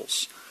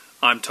officials.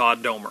 I'm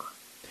Todd Domer.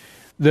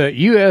 The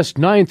U.S.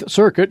 Ninth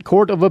Circuit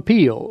Court of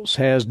Appeals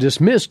has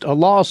dismissed a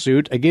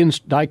lawsuit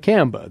against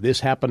dicamba,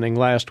 this happening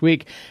last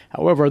week.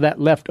 However, that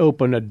left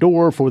open a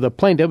door for the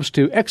plaintiffs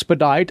to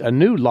expedite a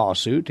new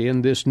lawsuit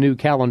in this new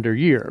calendar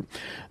year.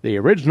 The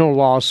original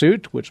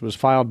lawsuit, which was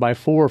filed by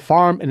 4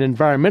 farm and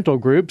environmental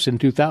groups in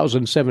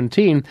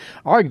 2017,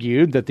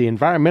 argued that the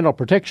Environmental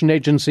Protection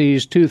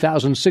Agency's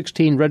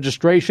 2016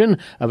 registration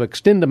of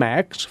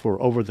XtendiMax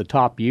for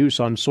over-the-top use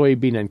on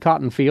soybean and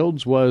cotton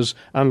fields was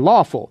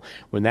unlawful.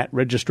 When that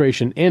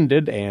registration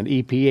ended and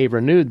EPA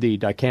renewed the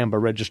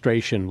dicamba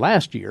registration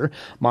last year,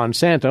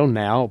 Monsanto,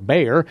 now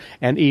Bayer,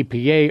 and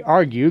EPA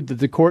argued that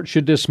the court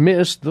should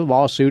dismiss the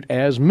lawsuit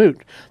as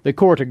moot. The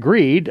court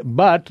agreed,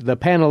 but the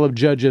panel of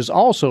judges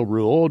also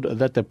ruled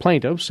that the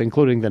plaintiffs,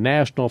 including the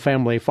National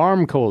Family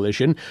Farm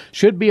Coalition,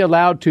 should be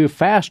allowed to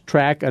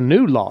fast-track a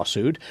new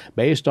lawsuit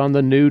based on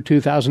the new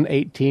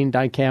 2018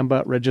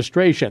 dicamba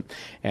registration.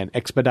 An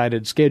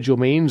expedited schedule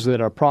means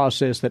that a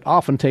process that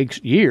often takes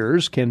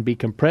years can be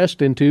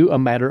compressed into a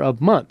matter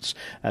of months.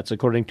 That's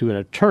according to an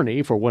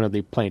attorney for one of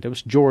the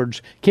plaintiffs,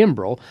 George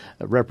Kimbrell,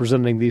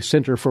 representing the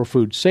Center for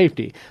Food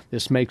Safety.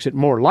 This makes it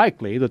more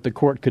likely that the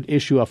court could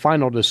issue a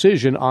final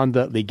decision on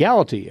the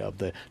legality of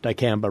the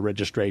dicamba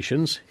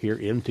registrations here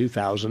in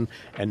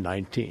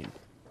 2019.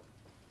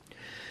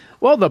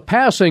 Well, the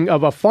passing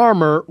of a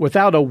farmer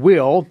without a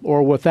will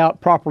or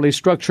without properly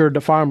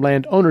structured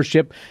farmland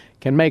ownership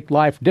can make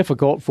life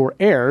difficult for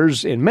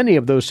heirs. In many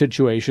of those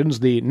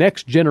situations, the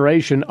next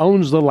generation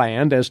owns the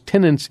land as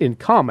tenants in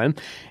common,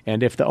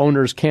 and if the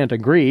owners can't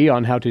agree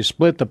on how to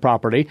split the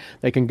property,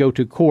 they can go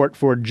to court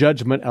for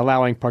judgment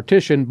allowing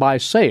partition by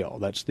sale.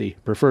 That's the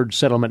preferred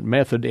settlement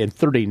method in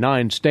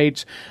 39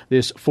 states.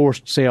 This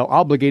forced sale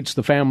obligates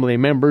the family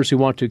members who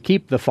want to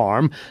keep the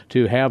farm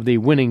to have the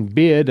winning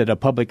bid at a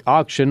public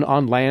auction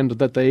on land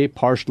that they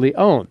partially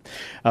own.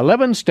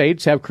 11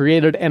 states have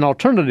created an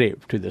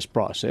alternative to this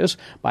process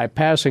by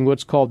passing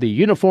what's called the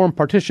Uniform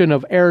Partition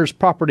of Heirs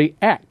Property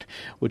Act,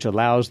 which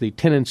allows the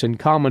tenants in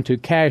common to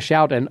cash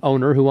out an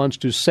owner who wants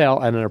to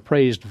sell at an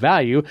appraised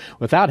value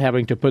without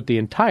having to put the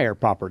entire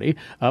property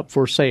up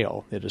for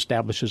sale. It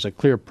establishes a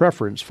clear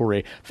preference for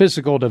a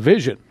physical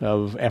division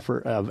of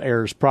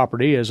heirs'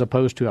 property as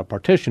opposed to a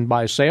partition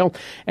by sale,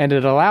 and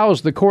it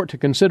allows the court to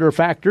consider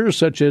factors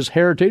such as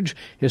heritage,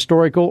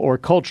 historical, or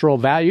cultural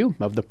value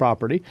of the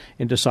property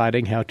in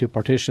deciding how to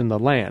partition the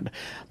land.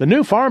 The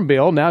new Farm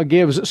Bill now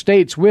gives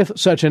states with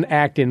such an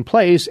act in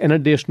place an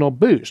additional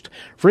boost.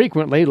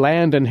 Frequently,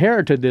 land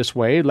inherited this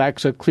way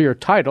lacks a clear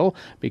title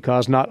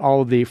because not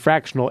all of the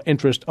fractional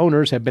interest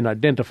owners have been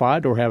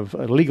identified or have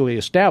legally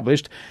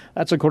established.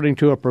 That's according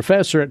to a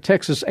professor at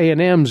Texas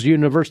A&M's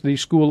University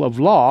School of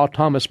Law,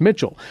 Thomas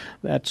Mitchell.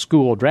 That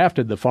school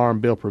drafted the Farm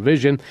Bill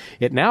provision.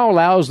 It now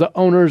allows the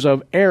owners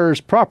of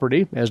heirs'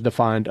 property, as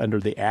defined under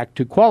the Act,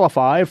 to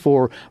qualify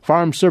for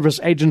Farm Service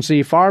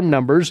Agency farm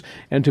numbers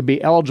and to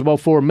be eligible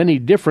for many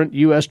different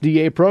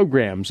USDA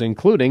programs,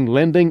 including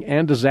lending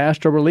and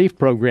disaster relief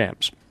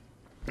programs.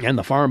 And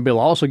the Farm Bill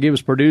also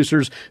gives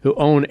producers who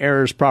own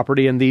heirs'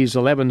 property in these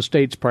 11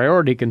 states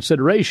priority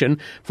consideration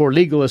for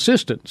legal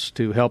assistance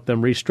to help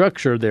them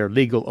restructure their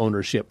legal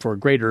ownership for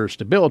greater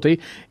stability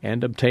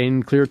and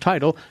obtain clear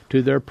title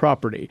to their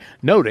property,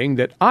 noting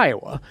that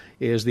Iowa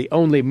is the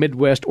only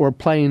Midwest or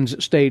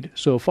Plains state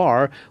so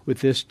far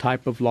with this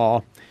type of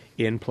law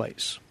in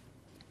place.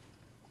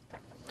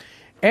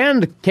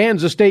 And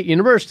Kansas State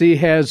University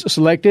has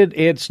selected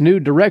its new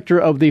director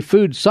of the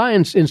Food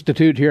Science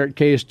Institute here at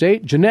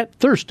K-State, Jeanette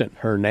Thurston,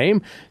 her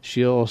name.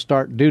 She'll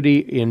start duty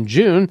in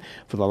June.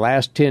 For the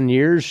last 10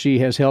 years, she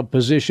has held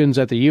positions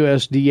at the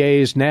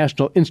USDA's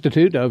National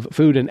Institute of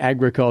Food and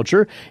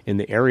Agriculture in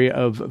the area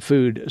of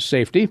food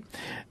safety.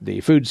 The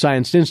Food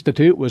Science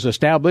Institute was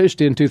established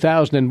in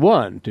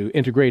 2001 to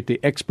integrate the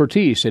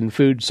expertise in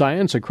food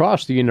science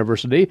across the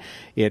university.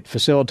 It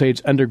facilitates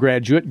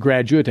undergraduate,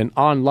 graduate, and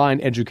online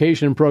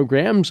education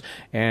programs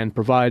and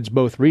provides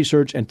both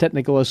research and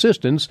technical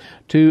assistance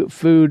to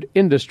food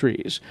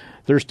industries.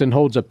 Thurston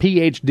holds a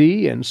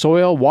Ph.D. in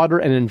soil, water,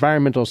 and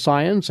environmental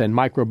science and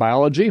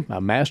microbiology, a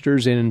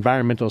master's in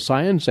environmental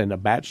science, and a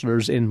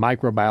bachelor's in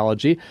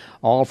microbiology,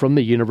 all from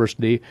the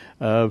University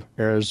of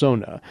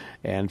Arizona.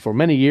 And for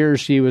many years,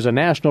 she was a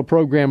national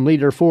program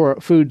leader for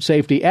food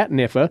safety at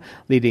NIFA,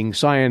 leading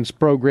science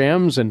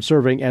programs and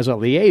serving as a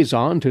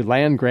liaison to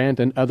land-grant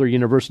and other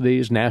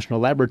universities, national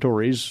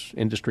laboratories,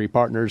 industry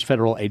partners,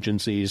 federal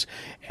agencies,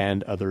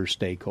 and other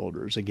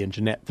stakeholders. Again,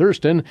 Jeanette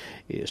Thurston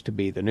is to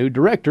be the new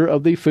director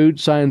of the Food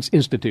Science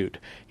Institute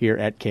here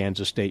at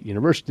Kansas State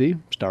University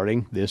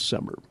starting this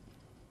summer.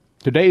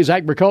 Today's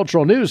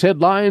agricultural news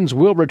headlines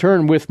will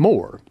return with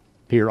more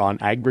here on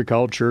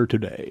Agriculture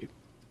Today.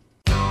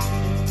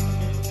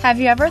 Have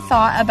you ever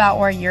thought about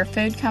where your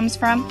food comes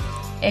from?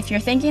 If you're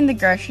thinking the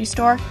grocery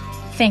store,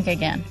 think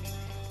again.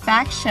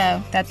 Facts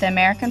show that the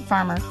American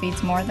farmer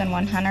feeds more than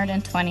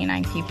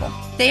 129 people.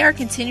 They are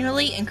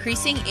continually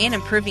increasing and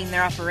improving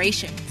their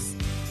operations.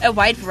 A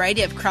wide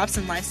variety of crops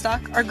and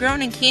livestock are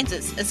grown in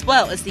Kansas as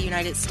well as the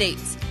United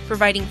States,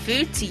 providing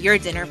food to your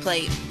dinner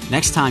plate.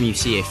 Next time you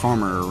see a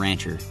farmer or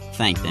rancher,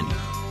 thank them.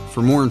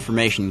 For more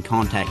information,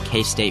 contact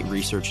K-State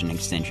Research and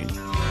Extension.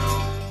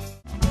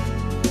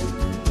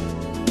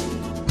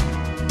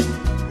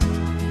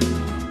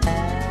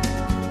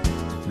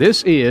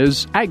 This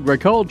is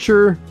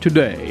Agriculture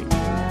Today.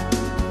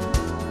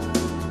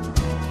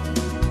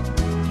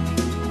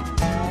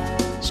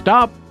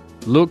 Stop,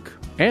 look,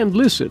 and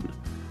listen.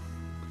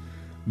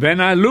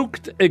 When I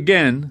looked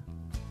again,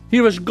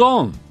 he was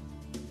gone,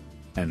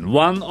 and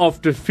one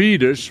of the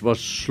feeders was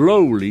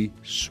slowly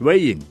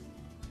swaying.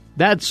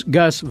 That's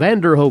Gus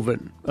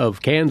Vanderhoeven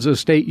of Kansas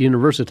State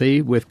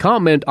University with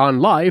comment on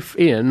life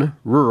in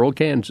rural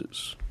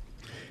Kansas.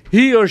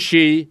 He or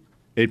she,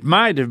 it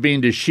might have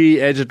been the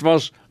she as it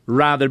was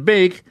rather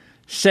big,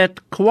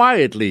 sat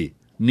quietly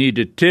near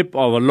the tip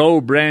of a low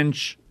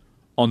branch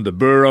on the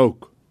bur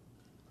oak.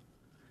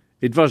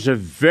 It was a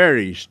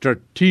very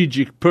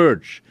strategic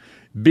perch,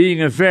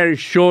 being a very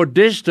short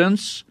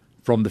distance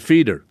from the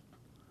feeder.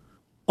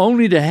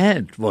 Only the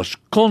head was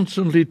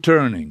constantly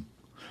turning,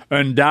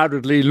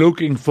 undoubtedly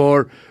looking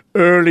for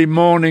early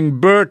morning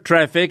bird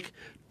traffic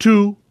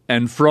to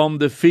and from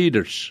the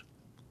feeders.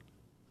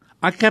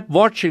 I kept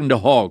watching the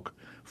hawk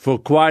for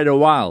quite a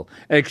while,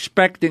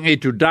 expecting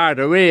it to dart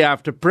away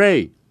after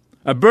prey,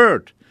 a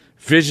bird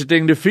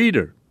visiting the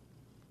feeder.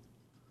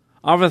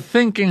 I was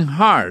thinking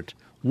hard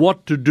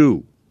what to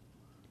do,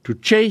 to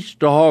chase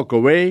the hawk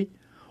away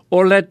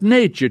or let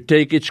nature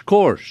take its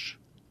course?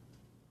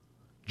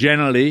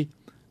 Generally,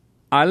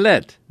 I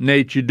let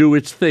nature do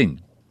its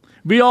thing.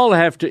 We all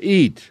have to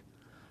eat.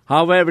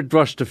 However, it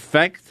was the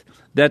fact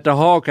that the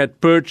hawk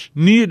had perched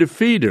near the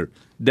feeder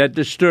that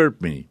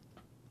disturbed me.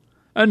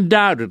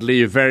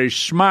 Undoubtedly a very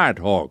smart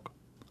hawk,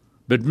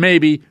 but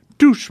maybe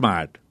too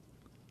smart.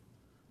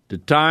 The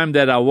time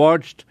that I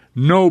watched,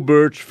 no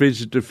birds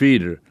visited the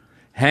feeder,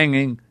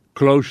 hanging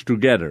close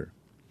together.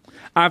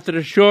 After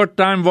a short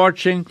time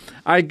watching,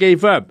 I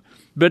gave up,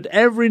 but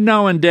every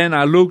now and then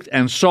I looked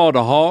and saw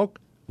the hawk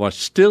was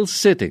still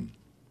sitting.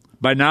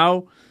 By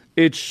now,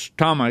 its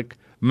stomach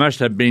must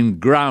have been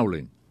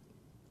growling.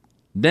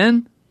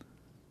 Then,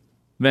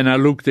 when I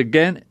looked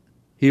again,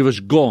 he was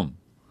gone,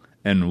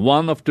 and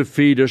one of the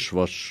feeders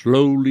was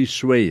slowly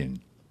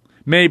swaying.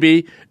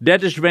 Maybe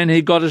that is when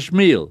he got his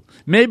meal.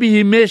 Maybe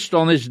he missed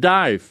on his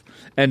dive,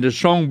 and the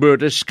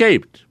songbird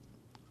escaped.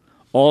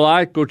 All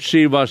I could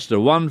see was the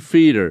one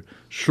feeder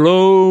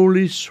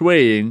slowly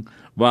swaying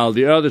while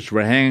the others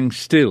were hanging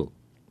still.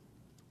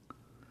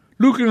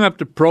 Looking up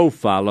the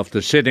profile of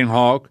the sitting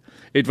hawk,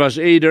 it was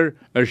either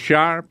a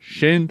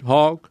sharp-shinned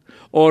hawk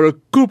or a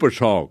Cooper's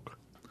hawk.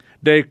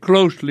 They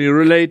closely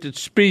related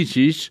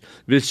species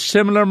with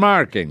similar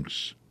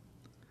markings.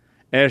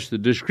 As the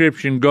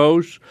description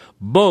goes,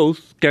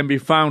 both can be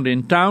found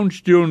in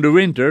towns during the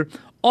winter,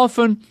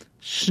 often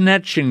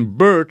snatching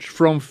birds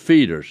from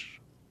feeders.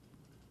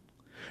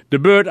 The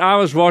bird I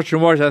was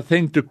watching was, I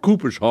think, the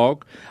Cooper's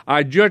hawk.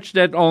 I judged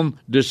that on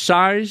the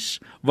size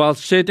while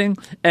sitting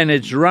and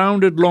its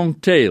rounded long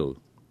tail.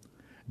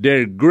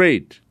 They're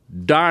great,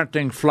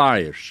 darting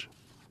flyers.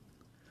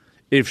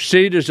 If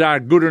cedars are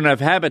good enough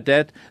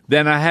habitat,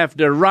 then I have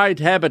the right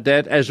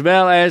habitat as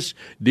well as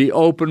the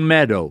open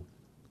meadow.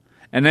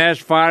 And as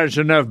far as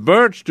enough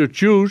birds to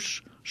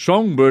choose,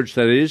 songbirds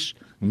that is,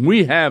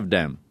 we have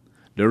them.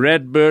 The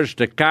redbirds,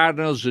 the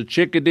cardinals, the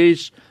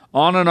chickadees,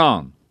 on and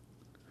on.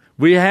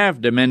 We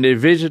have them and they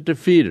visit the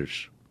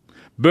feeders.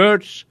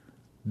 Birds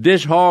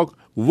this hawk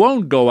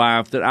won't go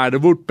after are the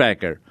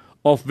woodpecker,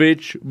 of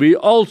which we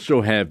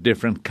also have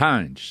different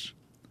kinds.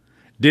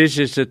 This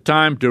is the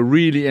time to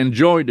really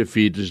enjoy the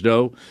feeders,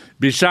 though.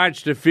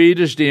 Besides the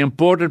feeders, the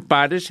important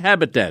part is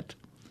habitat.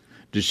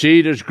 The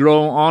cedars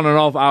growing on and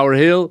off our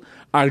hill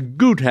are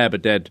good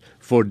habitat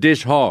for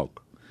this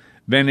hawk.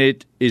 When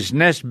it is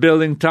nest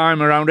building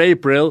time around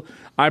April,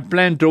 I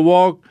plan to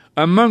walk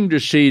among the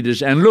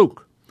cedars and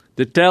look.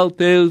 The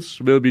telltales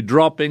will be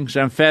droppings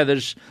and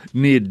feathers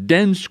near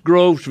dense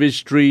groves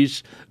with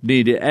trees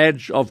near the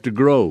edge of the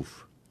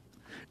grove.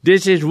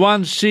 This is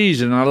one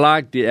season I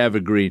like the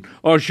evergreen,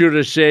 or should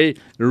I say,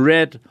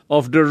 red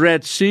of the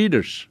red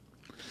cedars.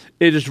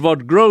 It is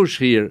what grows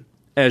here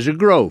as a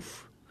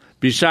grove.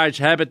 Besides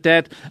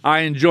habitat, I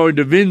enjoy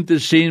the winter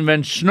scene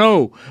when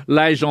snow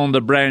lies on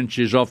the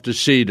branches of the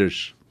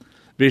cedars.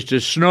 With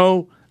the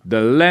snow,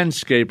 the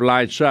landscape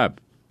lights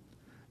up.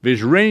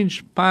 With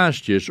range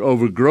pastures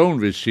overgrown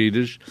with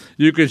cedars,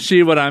 you can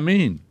see what I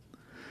mean.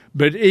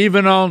 But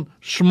even on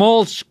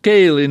small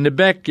scale in the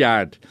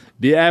backyard,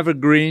 the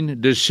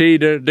evergreen, the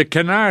cedar, the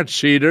canard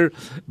cedar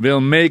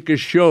will make a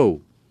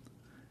show.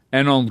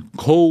 And on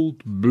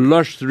cold,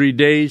 blustery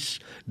days,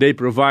 they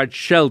provide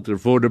shelter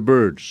for the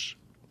birds.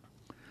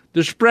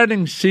 The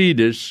spreading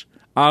cedars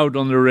out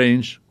on the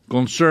range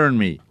concern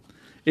me.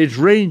 It's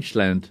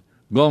rangeland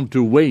gone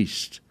to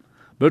waste.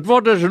 But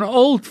what does an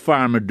old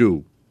farmer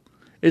do?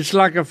 It's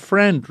like a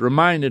friend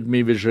reminded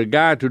me with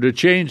regard to the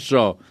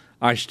chainsaw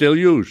I still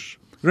use.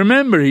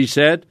 Remember, he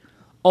said,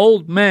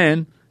 old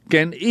men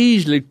can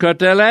easily cut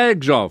their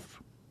legs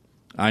off.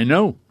 I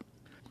know.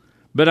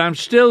 But I'm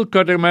still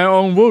cutting my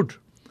own wood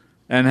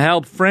and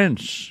help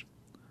friends.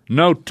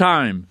 No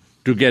time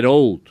to get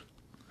old.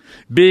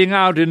 Being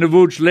out in the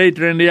woods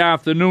later in the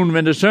afternoon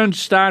when the sun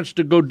starts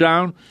to go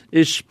down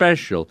is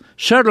special.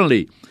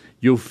 Suddenly,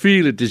 you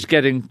feel it is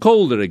getting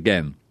colder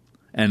again,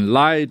 and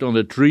light on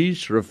the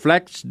trees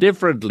reflects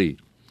differently.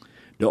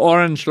 The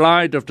orange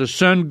light of the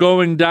sun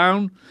going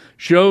down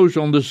shows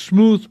on the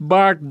smooth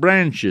bark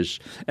branches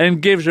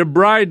and gives a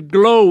bright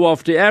glow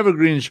of the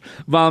evergreens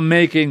while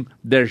making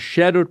their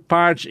shadowed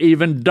parts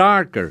even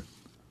darker.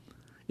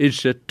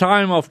 It's a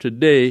time of the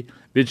day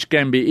which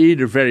can be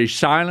either very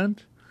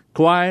silent,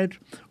 quiet,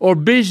 or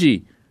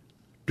busy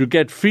to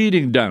get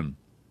feeding done.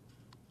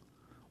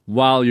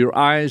 While your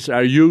eyes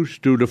are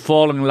used to the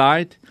falling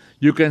light,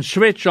 you can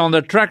switch on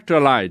the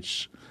tractor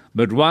lights,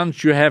 but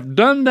once you have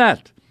done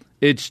that,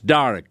 it's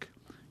dark.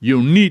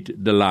 You need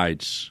the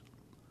lights.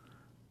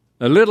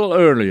 A little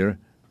earlier,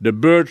 the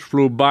birds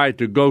flew by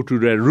to go to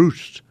their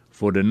roost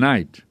for the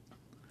night.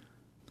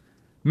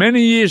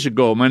 Many years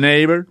ago, my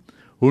neighbor,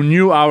 who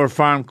knew our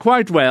farm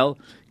quite well,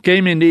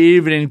 came in the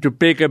evening to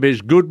pick up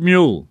his good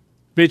mule,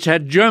 which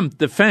had jumped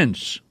the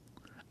fence.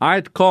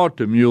 I'd caught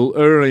the mule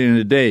early in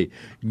the day,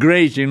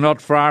 grazing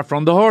not far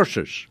from the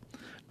horses.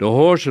 The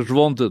horses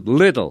wanted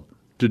little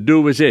to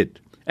do with it.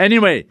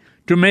 Anyway,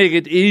 to make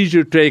it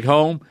easier to take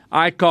home,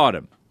 I caught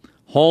him,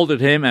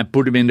 halted him, and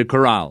put him in the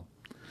corral.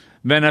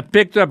 When I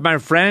picked up my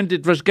friend,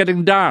 it was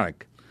getting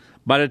dark.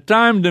 By the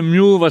time the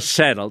mule was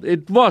saddled,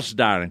 it was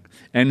dark,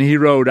 and he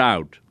rode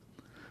out.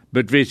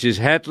 But with his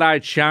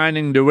headlight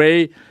shining the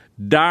way,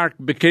 dark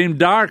became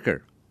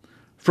darker.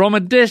 From a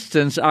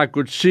distance I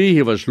could see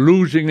he was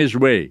losing his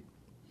way.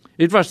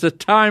 It was the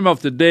time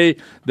of the day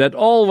that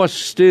all was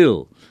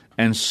still,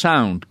 and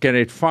sound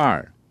carried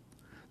far.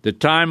 The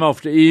time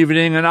of the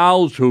evening an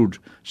owl's hoot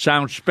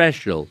sounds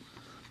special.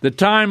 The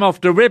time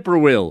of the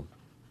whippoorwill.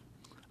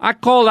 I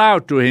called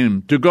out to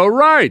him to go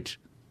right,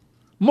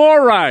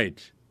 more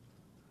right,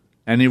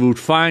 and he would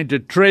find the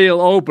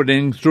trail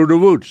opening through the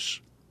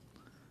woods.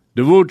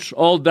 The woods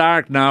all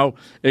dark now,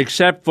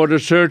 except for the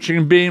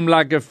searching beam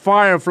like a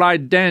firefly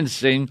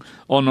dancing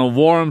on a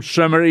warm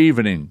summer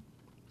evening.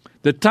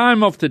 The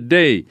time of the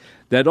day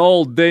that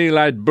all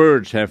daylight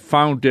birds have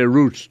found their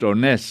roost or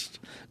nest,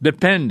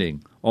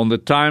 depending on the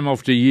time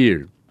of the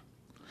year.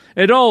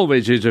 It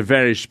always is a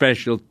very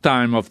special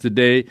time of the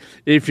day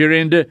if you're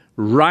in the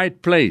right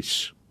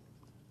place.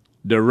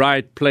 The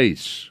right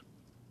place.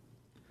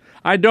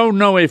 I don't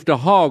know if the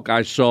hawk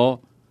I saw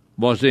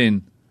was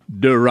in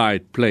the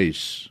right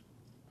place.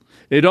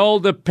 It all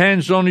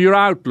depends on your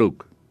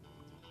outlook.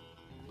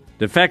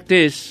 The fact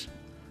is,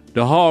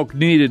 the hawk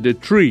needed a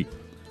tree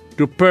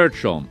to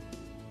perch on.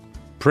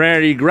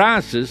 Prairie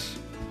grasses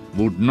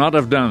would not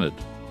have done it.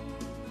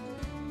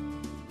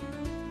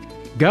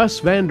 Gus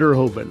van der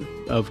Hoeven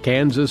of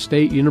Kansas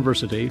State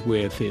University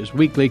with his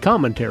weekly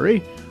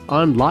commentary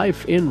on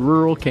life in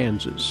rural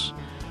Kansas.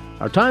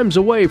 Our time's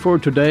away for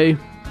today.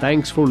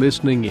 Thanks for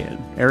listening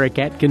in. Eric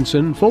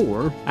Atkinson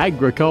for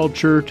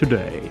Agriculture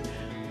Today.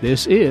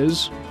 This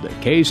is the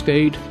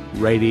K-State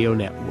Radio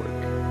Network.